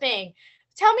 That's a thing.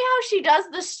 Tell me how she does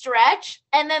the stretch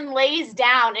and then lays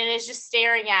down and is just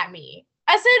staring at me.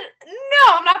 I said,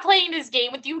 no, I'm not playing this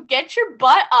game with you. Get your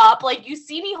butt up. Like, you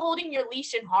see me holding your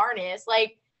leash and harness.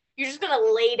 Like, you're just going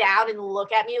to lay down and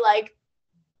look at me like,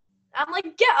 I'm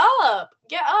like, get up.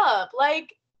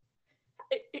 Like,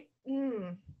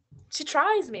 she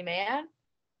tries me, man.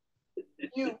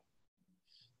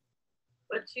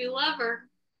 But you love her.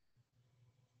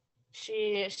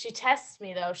 She tests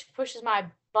me, though. She pushes my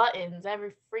buttons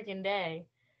every freaking day.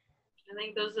 I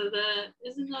think those are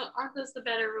aren't those the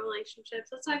better relationships?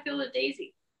 That's how I feel with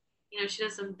Daisy. She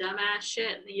does some dumbass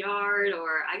shit in the yard,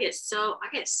 or I get so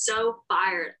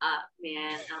fired up,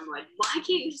 man. I'm like, why can't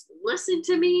you just listen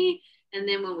to me? And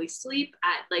then when we sleep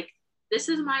this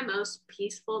is my most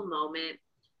peaceful moment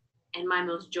and my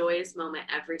most joyous moment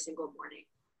every single morning.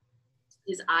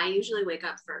 Because I usually wake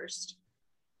up first,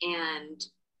 and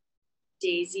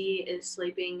Daisy is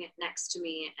sleeping next to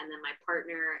me, and then my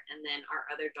partner, and then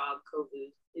our other dog,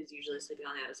 Kovu, is usually sleeping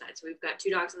on the other side. So we've got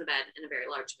 2 dogs in the bed and a very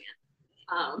large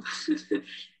man.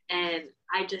 And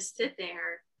I just sit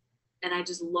there and I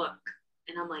just look,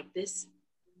 and I'm like, this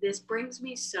brings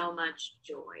me so much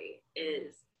joy.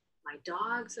 Is my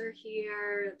dogs are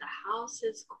here, the house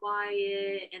is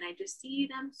quiet, and I just see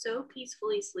them so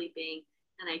peacefully sleeping.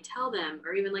 And I tell them,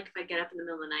 or even like if I get up in the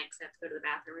middle of the night because I have to go to the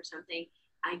bathroom or something,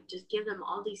 I just give them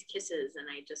all these kisses, and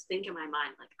I just think in my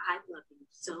mind, like, I love you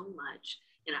so much,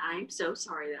 and I'm so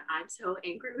sorry that I'm so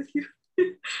angry with you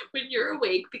when you're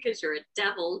awake because you're a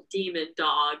devil demon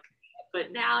dog,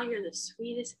 but now you're the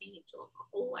sweetest angel in the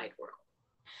whole wide world.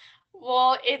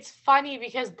 Well, it's funny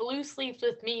because Blue sleeps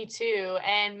with me too,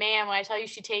 and man, when I tell you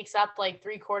she takes up like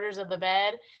 3/4 of the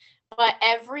bed, but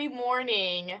every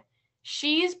morning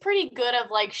she's pretty good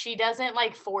of like, she doesn't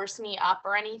like force me up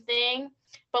or anything,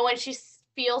 but when she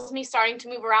feels me starting to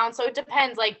move around, so it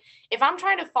depends. Like, if I'm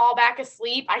trying to fall back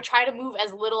asleep, I try to move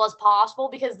as little as possible,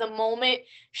 because the moment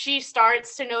she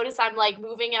starts to notice I'm like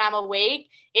moving and I'm awake,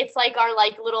 it's like our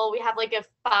like little, we have like a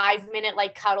 5-minute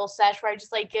like cuddle sesh where I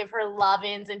just like give her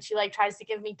love-ins and she like tries to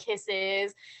give me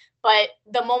kisses. But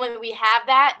the moment we have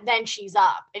that, then she's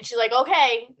up and she's like,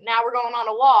 okay, now we're going on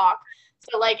a walk.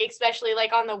 So like, especially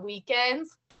like on the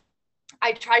weekends,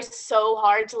 I try so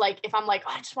hard to like, if I'm like,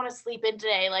 oh, I just want to sleep in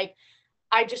today, like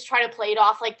I just try to play it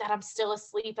off like that I'm still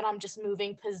asleep and I'm just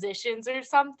moving positions or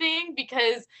something,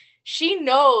 because she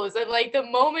knows. And like the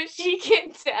moment she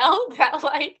can tell that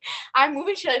like I'm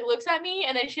moving, she like looks at me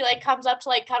and then she like comes up to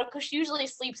like cuddle, because she usually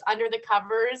sleeps under the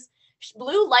covers.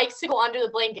 Blue likes to go under the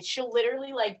blankets. She'll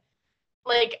literally like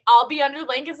I'll be under the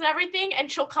blankets and everything,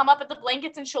 and she'll come up at the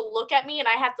blankets and she'll look at me, and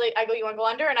I go, you want to go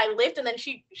under? And I lift, and then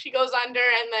she goes under,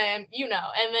 and then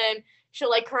and then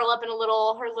she'll like curl up in her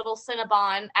little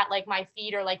Cinnabon at like my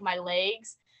feet or like my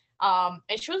legs, and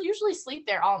she'll usually sleep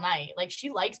there all night. Like, she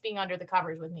likes being under the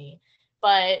covers with me.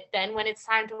 But then when it's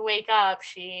time to wake up,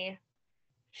 she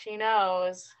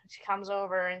knows. She comes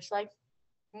over and she's like,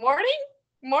 morning.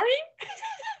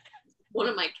 one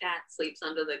of my cats sleeps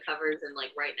under the covers and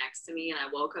like right next to me, and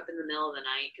I woke up in the middle of the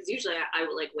night because usually I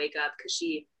would like wake up because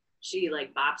she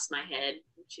like bops my head.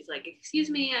 She's like, "Excuse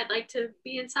me, I'd like to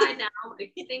be inside now."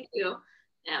 Like, thank you.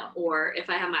 Yeah. Or if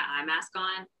I have my eye mask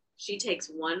on, she takes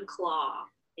one claw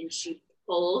and she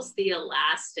pulls the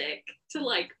elastic to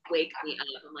like wake me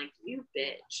up. I'm like, "You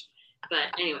bitch."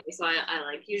 But anyway, so I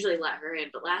like usually let her in.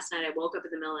 But last night I woke up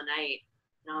in the middle of the night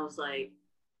and I was like,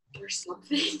 "There's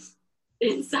something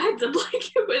inside the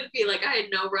blanket with me." Like I had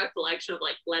no recollection of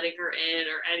like letting her in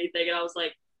or anything. And I was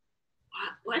like,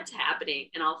 what's happening?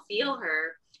 And I'll feel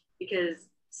her because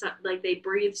like they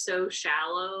breathe so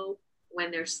shallow when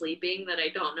they're sleeping that I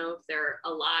don't know if they're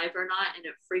alive or not. And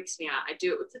it freaks me out. I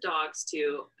do it with the dogs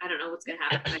too. I don't know what's going to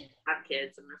happen. If I have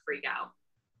kids, I'm going to freak out.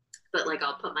 But like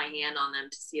I'll put my hand on them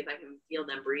to see if I can feel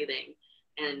them breathing.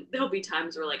 And there'll be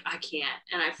times where like I can't,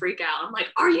 and I freak out. I'm like,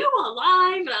 "Are you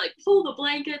alive?" And I like pull the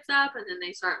blankets up, and then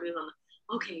they start moving. I'm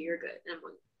like, "Okay, you're good." And I'm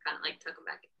kind of like tuck them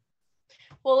back in.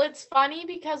 Well, it's funny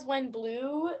because when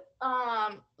Blue,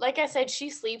 like I said, she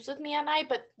sleeps with me at night,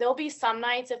 but there'll be some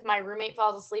nights if my roommate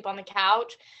falls asleep on the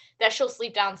couch that she'll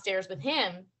sleep downstairs with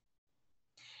him.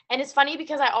 And it's funny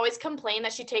because I always complain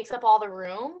that she takes up all the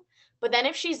room. But then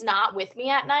if she's not with me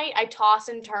at night, I toss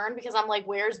and turn because I'm like,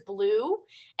 "Where's Blue?"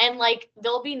 And like,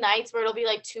 there'll be nights where it'll be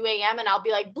like 2 a.m. and I'll be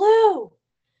like, "Blue,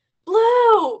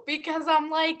 Blue," because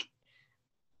I'm like,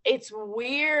 it's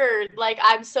weird. Like,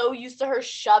 I'm so used to her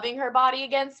shoving her body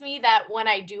against me that when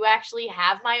I do actually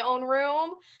have my own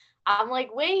room, I'm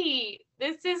like, "Wait,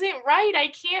 this isn't right. I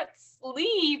can't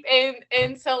sleep."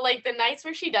 And so like the nights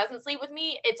where she doesn't sleep with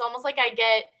me, it's almost like I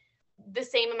get the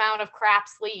same amount of crap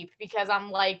sleep because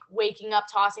I'm like waking up,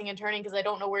 tossing and turning because I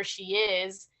don't know where she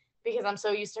is because I'm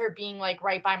so used to her being like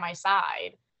right by my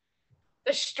side.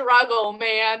 The struggle,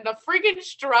 man, the freaking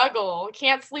struggle.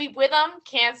 Can't sleep with them,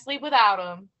 can't sleep without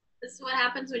them. This is what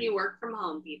happens when you work from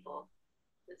home, people.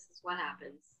 This is what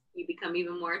happens. You become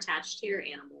even more attached to your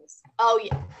animals. Oh,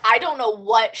 yeah. I don't know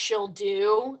what she'll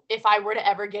do if I were to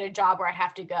ever get a job where I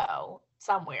have to go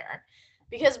somewhere.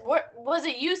 Because what was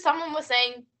it you? Someone was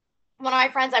saying, one of my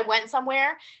friends, I went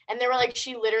somewhere and they were like,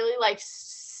 she literally like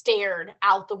stared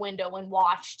out the window and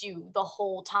watched you the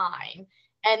whole time.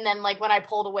 And then like when I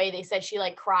pulled away, they said she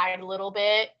like cried a little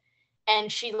bit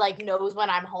and she like knows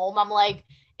when I'm home. I'm like,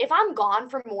 if I'm gone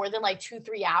for more than like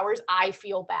 2-3 hours, I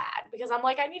feel bad because I'm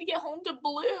like, I need to get home to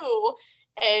Blue.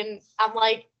 And I'm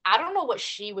like, I don't know what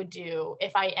she would do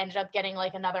if I ended up getting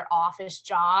like another office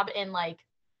job and like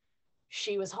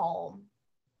she was home.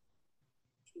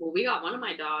 Well, we got one of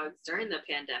my dogs during the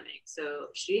pandemic, so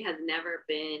she has never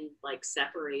been like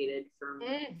separated from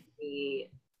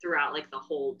me throughout like the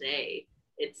whole day.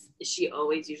 She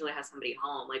always usually has somebody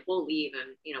home. Like we'll leave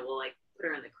and we'll like put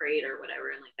her in the crate or whatever,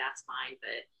 and like that's fine.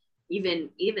 But even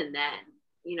then,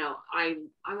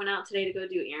 I went out today to go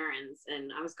do errands,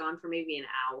 and I was gone for maybe an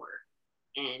hour,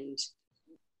 and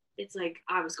it's like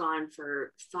I was gone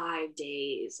for 5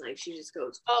 days. Like she just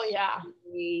goes, oh yeah,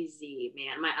 crazy,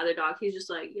 man. My other dog, he's just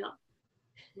like, "Yo,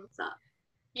 what's up?"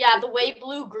 Yeah, the way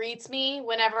Blue greets me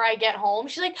whenever I get home,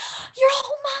 she's like, "You're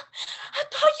home, Mom. I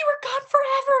thought you were gone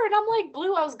forever." And I'm like,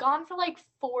 "Blue, I was gone for like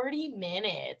 40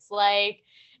 minutes." Like,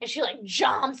 and she like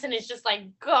jumps and is just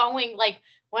like going. Like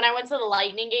when I went to the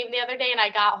Lightning game the other day and I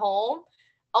got home,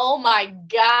 oh my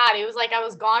God, it was like I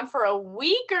was gone for a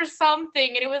week or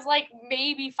something. And it was like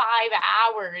maybe 5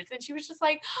 hours. And she was just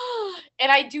like, and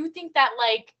I do think that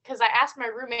like, because I asked my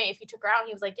roommate if he took her out and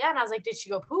he was like, "Yeah." And I was like, "Did she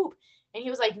go poop?" And he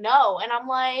was like, "No." And I'm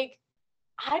like,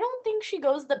 I don't think she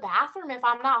goes to the bathroom if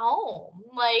I'm not home.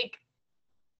 Like,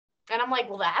 and I'm like,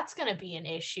 well, that's going to be an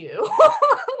issue.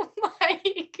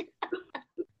 Like,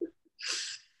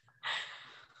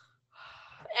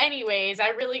 anyways, I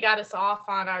really got us off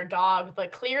on our dogs,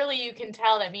 but clearly you can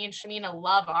tell that me and Shamina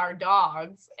love our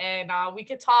dogs. And we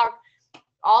could talk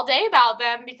all day about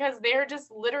them because they're just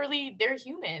literally, they're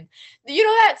human. You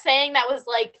know that saying that was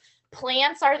like,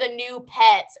 plants are the new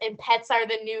pets and pets are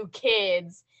the new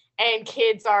kids and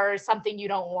kids are something you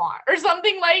don't want or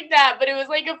something like that. But it was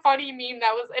like a funny meme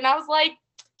that was, and I was like,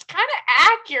 it's kind of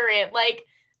accurate. Like,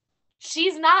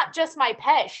 she's not just my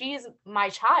pet, she's my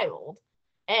child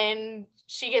and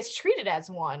she gets treated as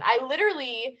one. I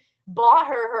literally bought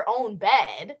her own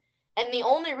bed. And the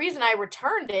only reason I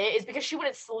returned it is because she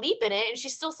wouldn't sleep in it and she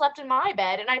still slept in my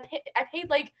bed. And I paid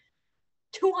like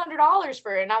 $200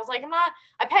 for it. And I was like,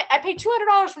 I paid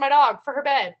 $200 for my dog for her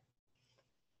bed.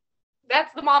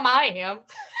 That's the mom I am.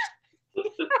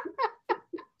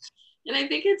 And I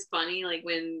think it's funny, like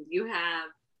when you have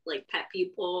like pet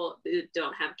people who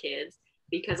don't have kids,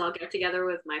 because I'll get together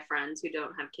with my friends who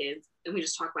don't have kids and we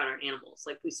just talk about our animals.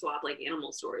 Like we swap like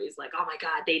animal stories, like, oh my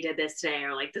God, they did this today,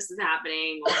 or like this is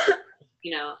happening, or,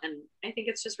 you know, and I think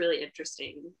it's just really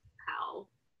interesting how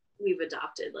we've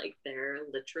adopted, like they're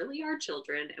literally our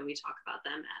children and we talk about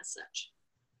them as such.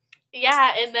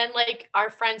 Yeah, and then like our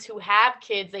friends who have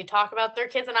kids, they talk about their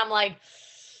kids and I'm like,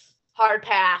 hard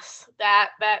pass. That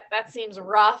seems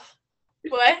rough.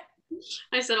 What?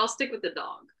 I said I'll stick with the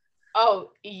dog.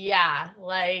 Oh, yeah.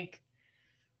 Like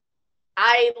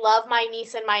I love my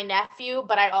niece and my nephew,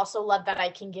 but I also love that I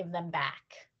can give them back.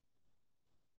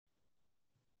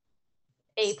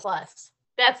 A plus.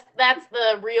 That's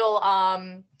the real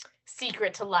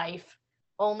secret to life.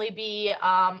 Only be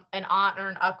an aunt or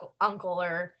an uncle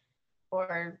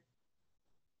or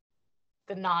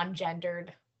the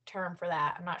non-gendered term for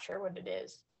that. I'm not sure what it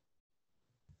is.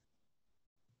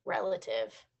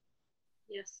 Relative.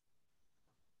 Yes.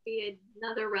 Be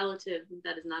another relative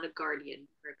that is not a guardian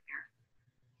or a parent.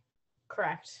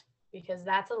 Correct. Because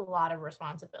that's a lot of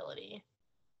responsibility.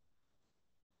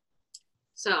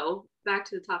 So back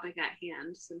to the topic at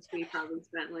hand, since we probably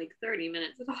spent like 30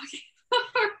 minutes talking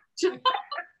about our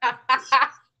job.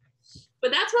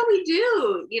 But that's what we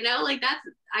do, you know, like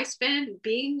I spend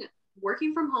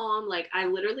working from home. Like I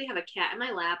literally have a cat in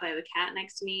my lap. I have a cat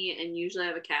next to me, and usually I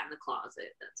have a cat in the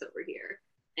closet that's over here.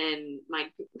 And my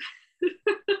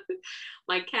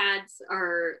my cats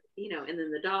are, you know, and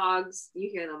then the dogs, you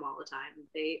hear them all the time.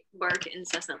 They bark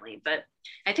incessantly. But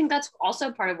I think that's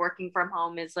also part of working from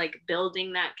home is like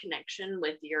building that connection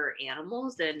with your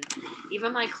animals and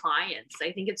even my clients.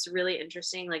 I think it's really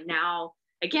interesting. Like now,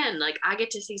 again, like I get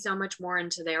to see so much more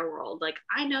into their world. Like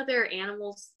I know their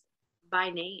animals by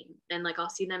name, and like I'll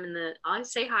see them I'll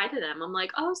say hi to them. I'm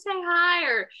like, oh, say hi.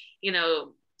 Or, you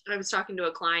know, I was talking to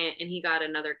a client and he got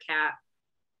another cat.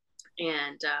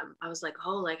 And I was like,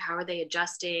 oh, like, how are they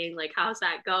adjusting? Like, how's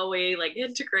that going? Like,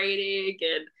 integrating.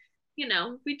 And, you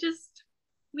know, we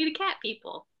the cat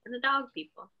people and the dog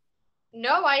people.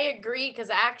 No, I agree. Because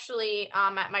actually,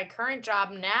 at my current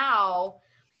job now,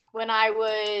 when I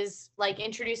was like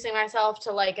introducing myself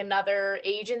to like another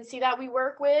agency that we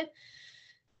work with,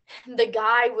 the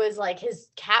guy was like, his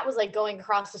cat was like going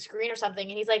across the screen or something.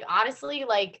 And he's like, honestly,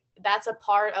 like that's a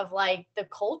part of like the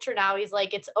culture now. He's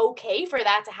like, it's okay for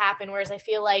that to happen. Whereas I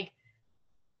feel like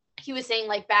he was saying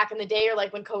like back in the day or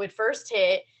like when COVID first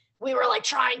hit, we were like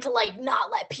trying to like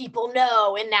not let people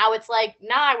know. And now it's like,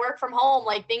 nah, I work from home.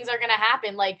 Like things are going to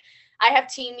happen. Like I have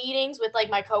team meetings with like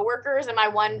my coworkers, and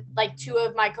two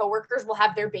of my coworkers will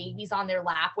have their babies on their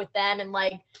lap with them. And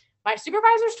like, my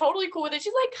supervisor's totally cool with it.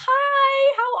 She's like,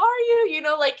 hi, how are you? You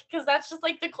know, like, because that's just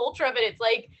like the culture of it. It's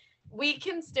like we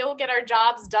can still get our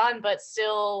jobs done, but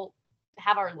still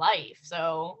have our life.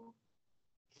 So,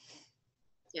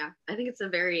 yeah, I think it's a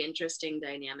very interesting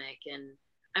dynamic. And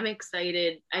I'm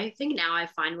excited. I think now I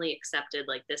finally accepted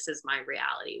like this is my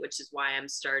reality, which is why I'm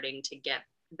starting to get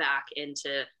back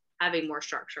into having more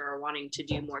structure or wanting to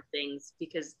do more things,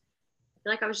 because I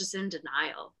feel like I was just in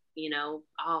denial. You know,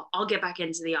 I'll get back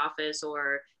into the office,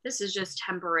 or this is just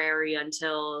temporary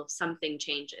until something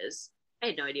changes. I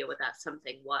had no idea what that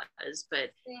something was,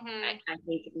 but I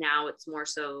think now it's more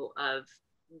so of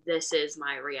this is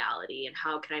my reality and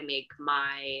how can I make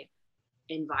my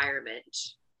environment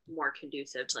more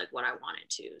conducive to like what I wanted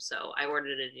to. So I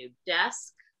ordered a new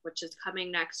desk, which is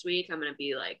coming next week. I'm going to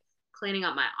be like cleaning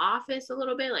up my office a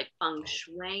little bit, like feng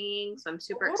shuiing. So I'm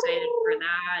super excited for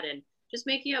that, and just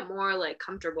making it more like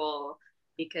comfortable,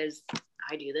 because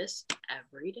I do this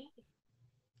every day.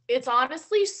 It's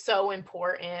honestly so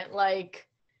important. Like,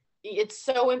 it's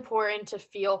so important to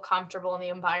feel comfortable in the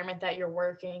environment that you're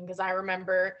working. Because I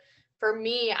remember for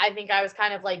me, I think I was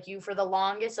kind of like you for the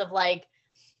longest of like,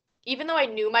 even though I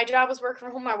knew my job was work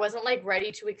from home, I wasn't like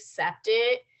ready to accept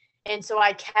it. And so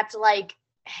I kept like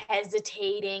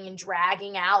hesitating and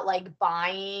dragging out like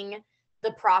buying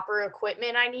the proper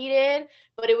equipment I needed,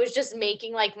 but it was just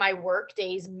making like my work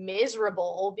days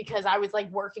miserable because I was like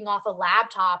working off a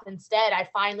laptop instead. I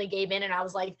finally gave in and I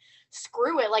was like,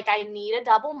 screw it, like I need a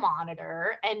double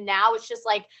monitor. And now it's just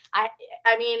like I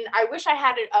mean, I wish I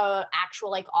had a actual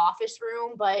like office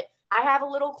room, but I have a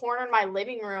little corner in my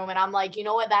living room and I'm like, you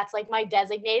know what, that's like my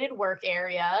designated work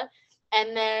area.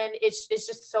 And then it's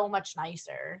just so much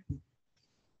nicer.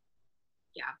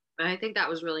 Yeah, but I think that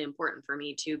was really important for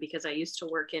me too, because I used to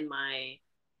work in my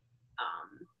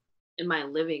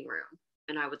living room,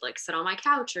 and I would like sit on my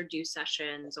couch or do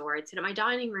sessions, or I'd sit at my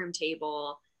dining room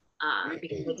table,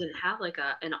 because I didn't have like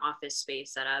an office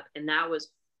space set up, and that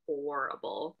was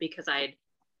horrible because I'd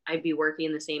I'd be working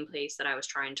in the same place that I was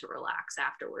trying to relax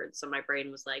afterwards. So my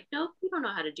brain was like, nope, you don't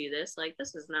know how to do this. Like,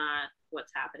 this is not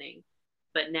what's happening.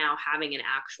 But now having an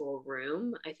actual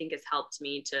room, I think has helped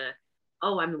me to,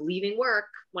 oh, I'm leaving work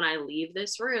when I leave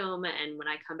this room. And when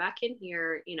I come back in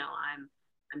here, you know,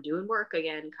 I'm doing work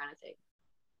again, kind of thing.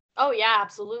 Oh yeah,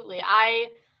 absolutely. I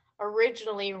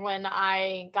originally, when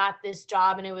I got this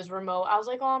job and it was remote, I was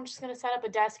like, oh, I'm just gonna set up a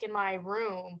desk in my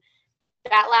room.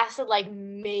 That lasted like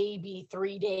maybe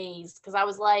 3 days because I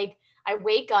was like, I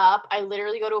wake up, I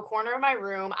literally go to a corner of my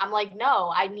room. I'm like,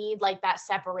 no, I need like that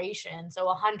separation. So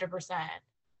 100%.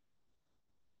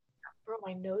 Bro,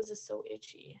 my nose is so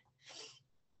itchy.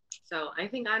 So I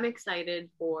think I'm excited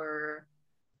for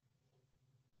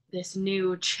this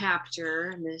new chapter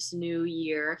and this new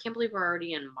year. I can't believe we're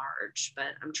already in March,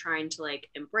 but I'm trying to like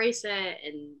embrace it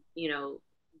and, you know,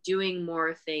 doing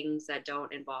more things that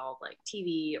don't involve like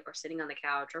TV or sitting on the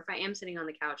couch, or if I am sitting on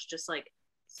the couch, just like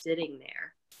sitting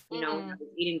there. You know, when I was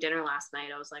eating dinner last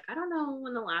night, I was like, I don't know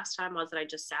when the last time was that I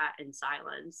just sat in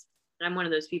silence. And I'm one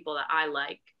of those people that I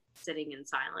like sitting in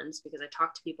silence because I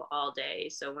talk to people all day.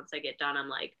 So once I get done, I'm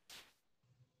like,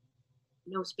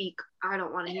 no speak. I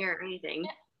don't want to hear anything.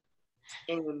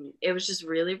 And it was just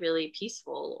really, really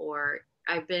peaceful. Or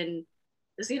this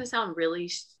is going to sound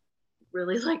really,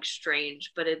 really like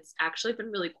strange, but it's actually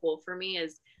been really cool for me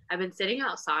is I've been sitting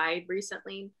outside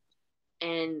recently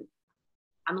and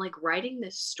I'm like writing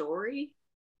this story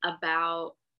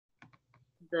about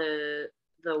the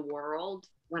world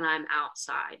when I'm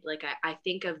outside. Like I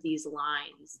think of these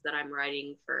lines that I'm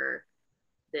writing for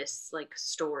this like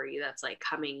story that's like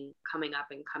coming up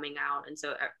and coming out. And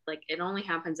so like it only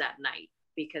happens at night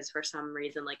because for some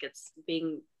reason like it's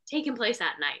being taken place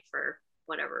at night for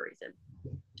whatever reason.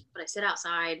 But I sit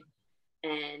outside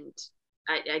and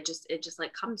I just it just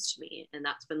like comes to me, and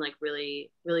that's been like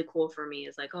really really cool for me.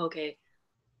 Is like, oh, okay,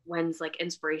 when's like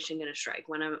inspiration gonna strike?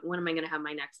 When am I gonna have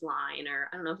my next line? Or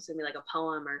I don't know if it's gonna be like a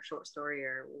poem or a short story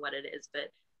or what it is,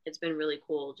 but it's been really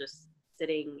cool just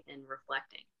sitting and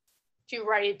reflecting. Do you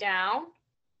write it down?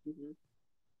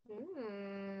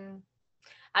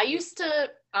 I used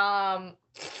to,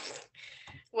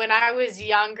 when I was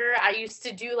younger, I used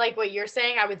to do like what you're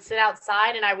saying. I would sit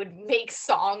outside and I would make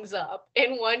songs up.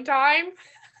 And one time,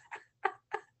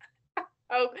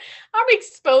 oh, I'm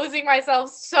exposing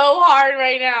myself so hard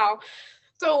right now.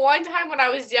 So one time when I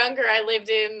was younger, I lived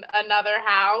in another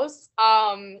house.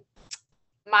 I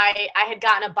had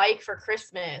gotten a bike for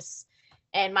Christmas,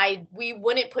 and we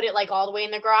wouldn't put it like all the way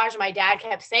in the garage. My dad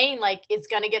kept saying like it's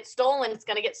gonna get stolen, it's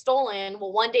gonna get stolen.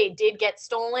 Well, one day it did get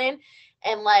stolen,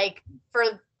 and like for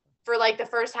like the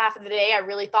first half of the day, I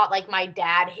really thought like my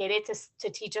dad hid it to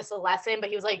teach us a lesson, but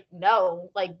he was like, no,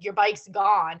 like your bike's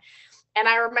gone. And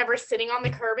I remember sitting on the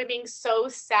curb and being so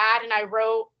sad, and I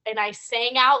wrote and I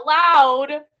sang out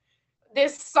loud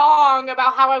this song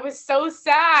about how I was so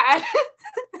sad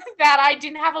that I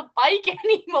didn't have a bike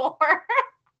anymore.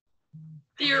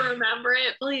 Do you remember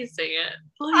it? Please sing it.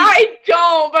 Please. I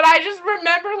don't, but I just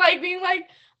remember like being like,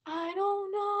 I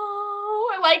don't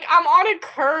know. Like I'm on a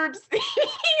curb scene.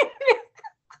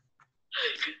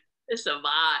 It's a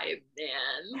vibe,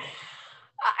 man. And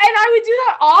I would do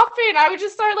that often. I would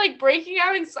just start like breaking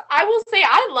out. And I will say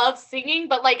I love singing,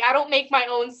 but like I don't make my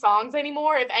own songs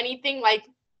anymore. If anything, like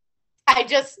I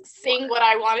just sing what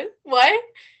I wanted. What?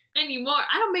 Anymore.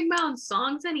 I don't make my own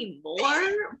songs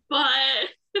anymore, but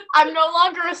I'm no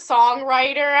longer a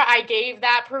songwriter. I gave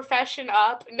that profession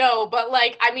up. No, but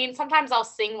like, I mean, sometimes I'll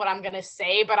sing what I'm gonna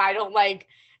say, but I don't like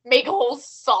make a whole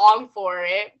song for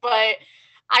it. But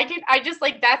I just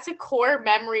like, that's a core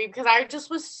memory because I just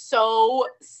was so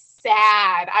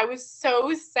sad. I was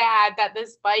so sad that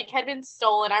this bike had been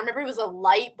stolen. I remember it was a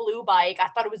light blue bike. I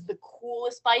thought it was the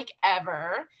coolest bike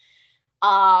ever.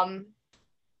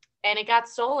 And it got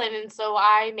stolen, and so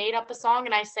I made up a song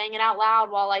and I sang it out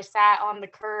loud while I sat on the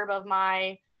curb of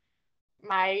my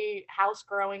house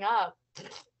growing up.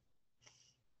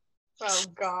 Oh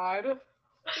God.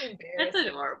 That's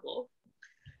adorable.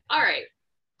 All right.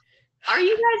 Are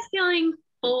you guys feeling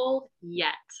full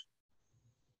yet?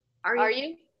 Are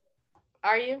you?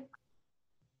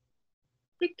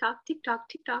 TikTok, TikTok,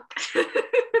 TikTok.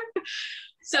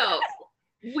 So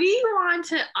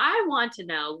I want to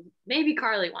know, maybe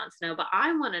Carly wants to know, but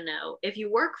I want to know if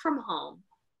you work from home,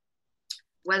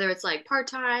 whether it's like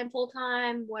part-time,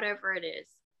 full-time, whatever it is,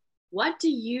 what do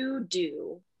you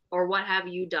do or what have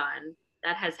you done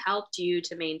that has helped you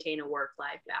to maintain a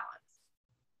work-life balance?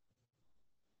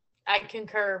 I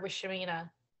concur with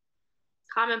Shamina.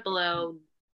 Comment below,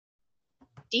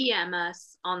 DM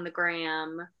us on the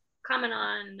gram, comment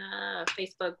on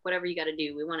Facebook, whatever you got to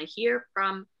do. We want to hear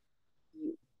from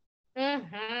you.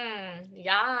 Mm-hmm.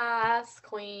 Yes,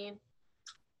 queen.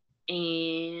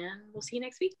 And we'll see you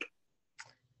next week.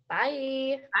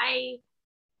 Bye. Bye.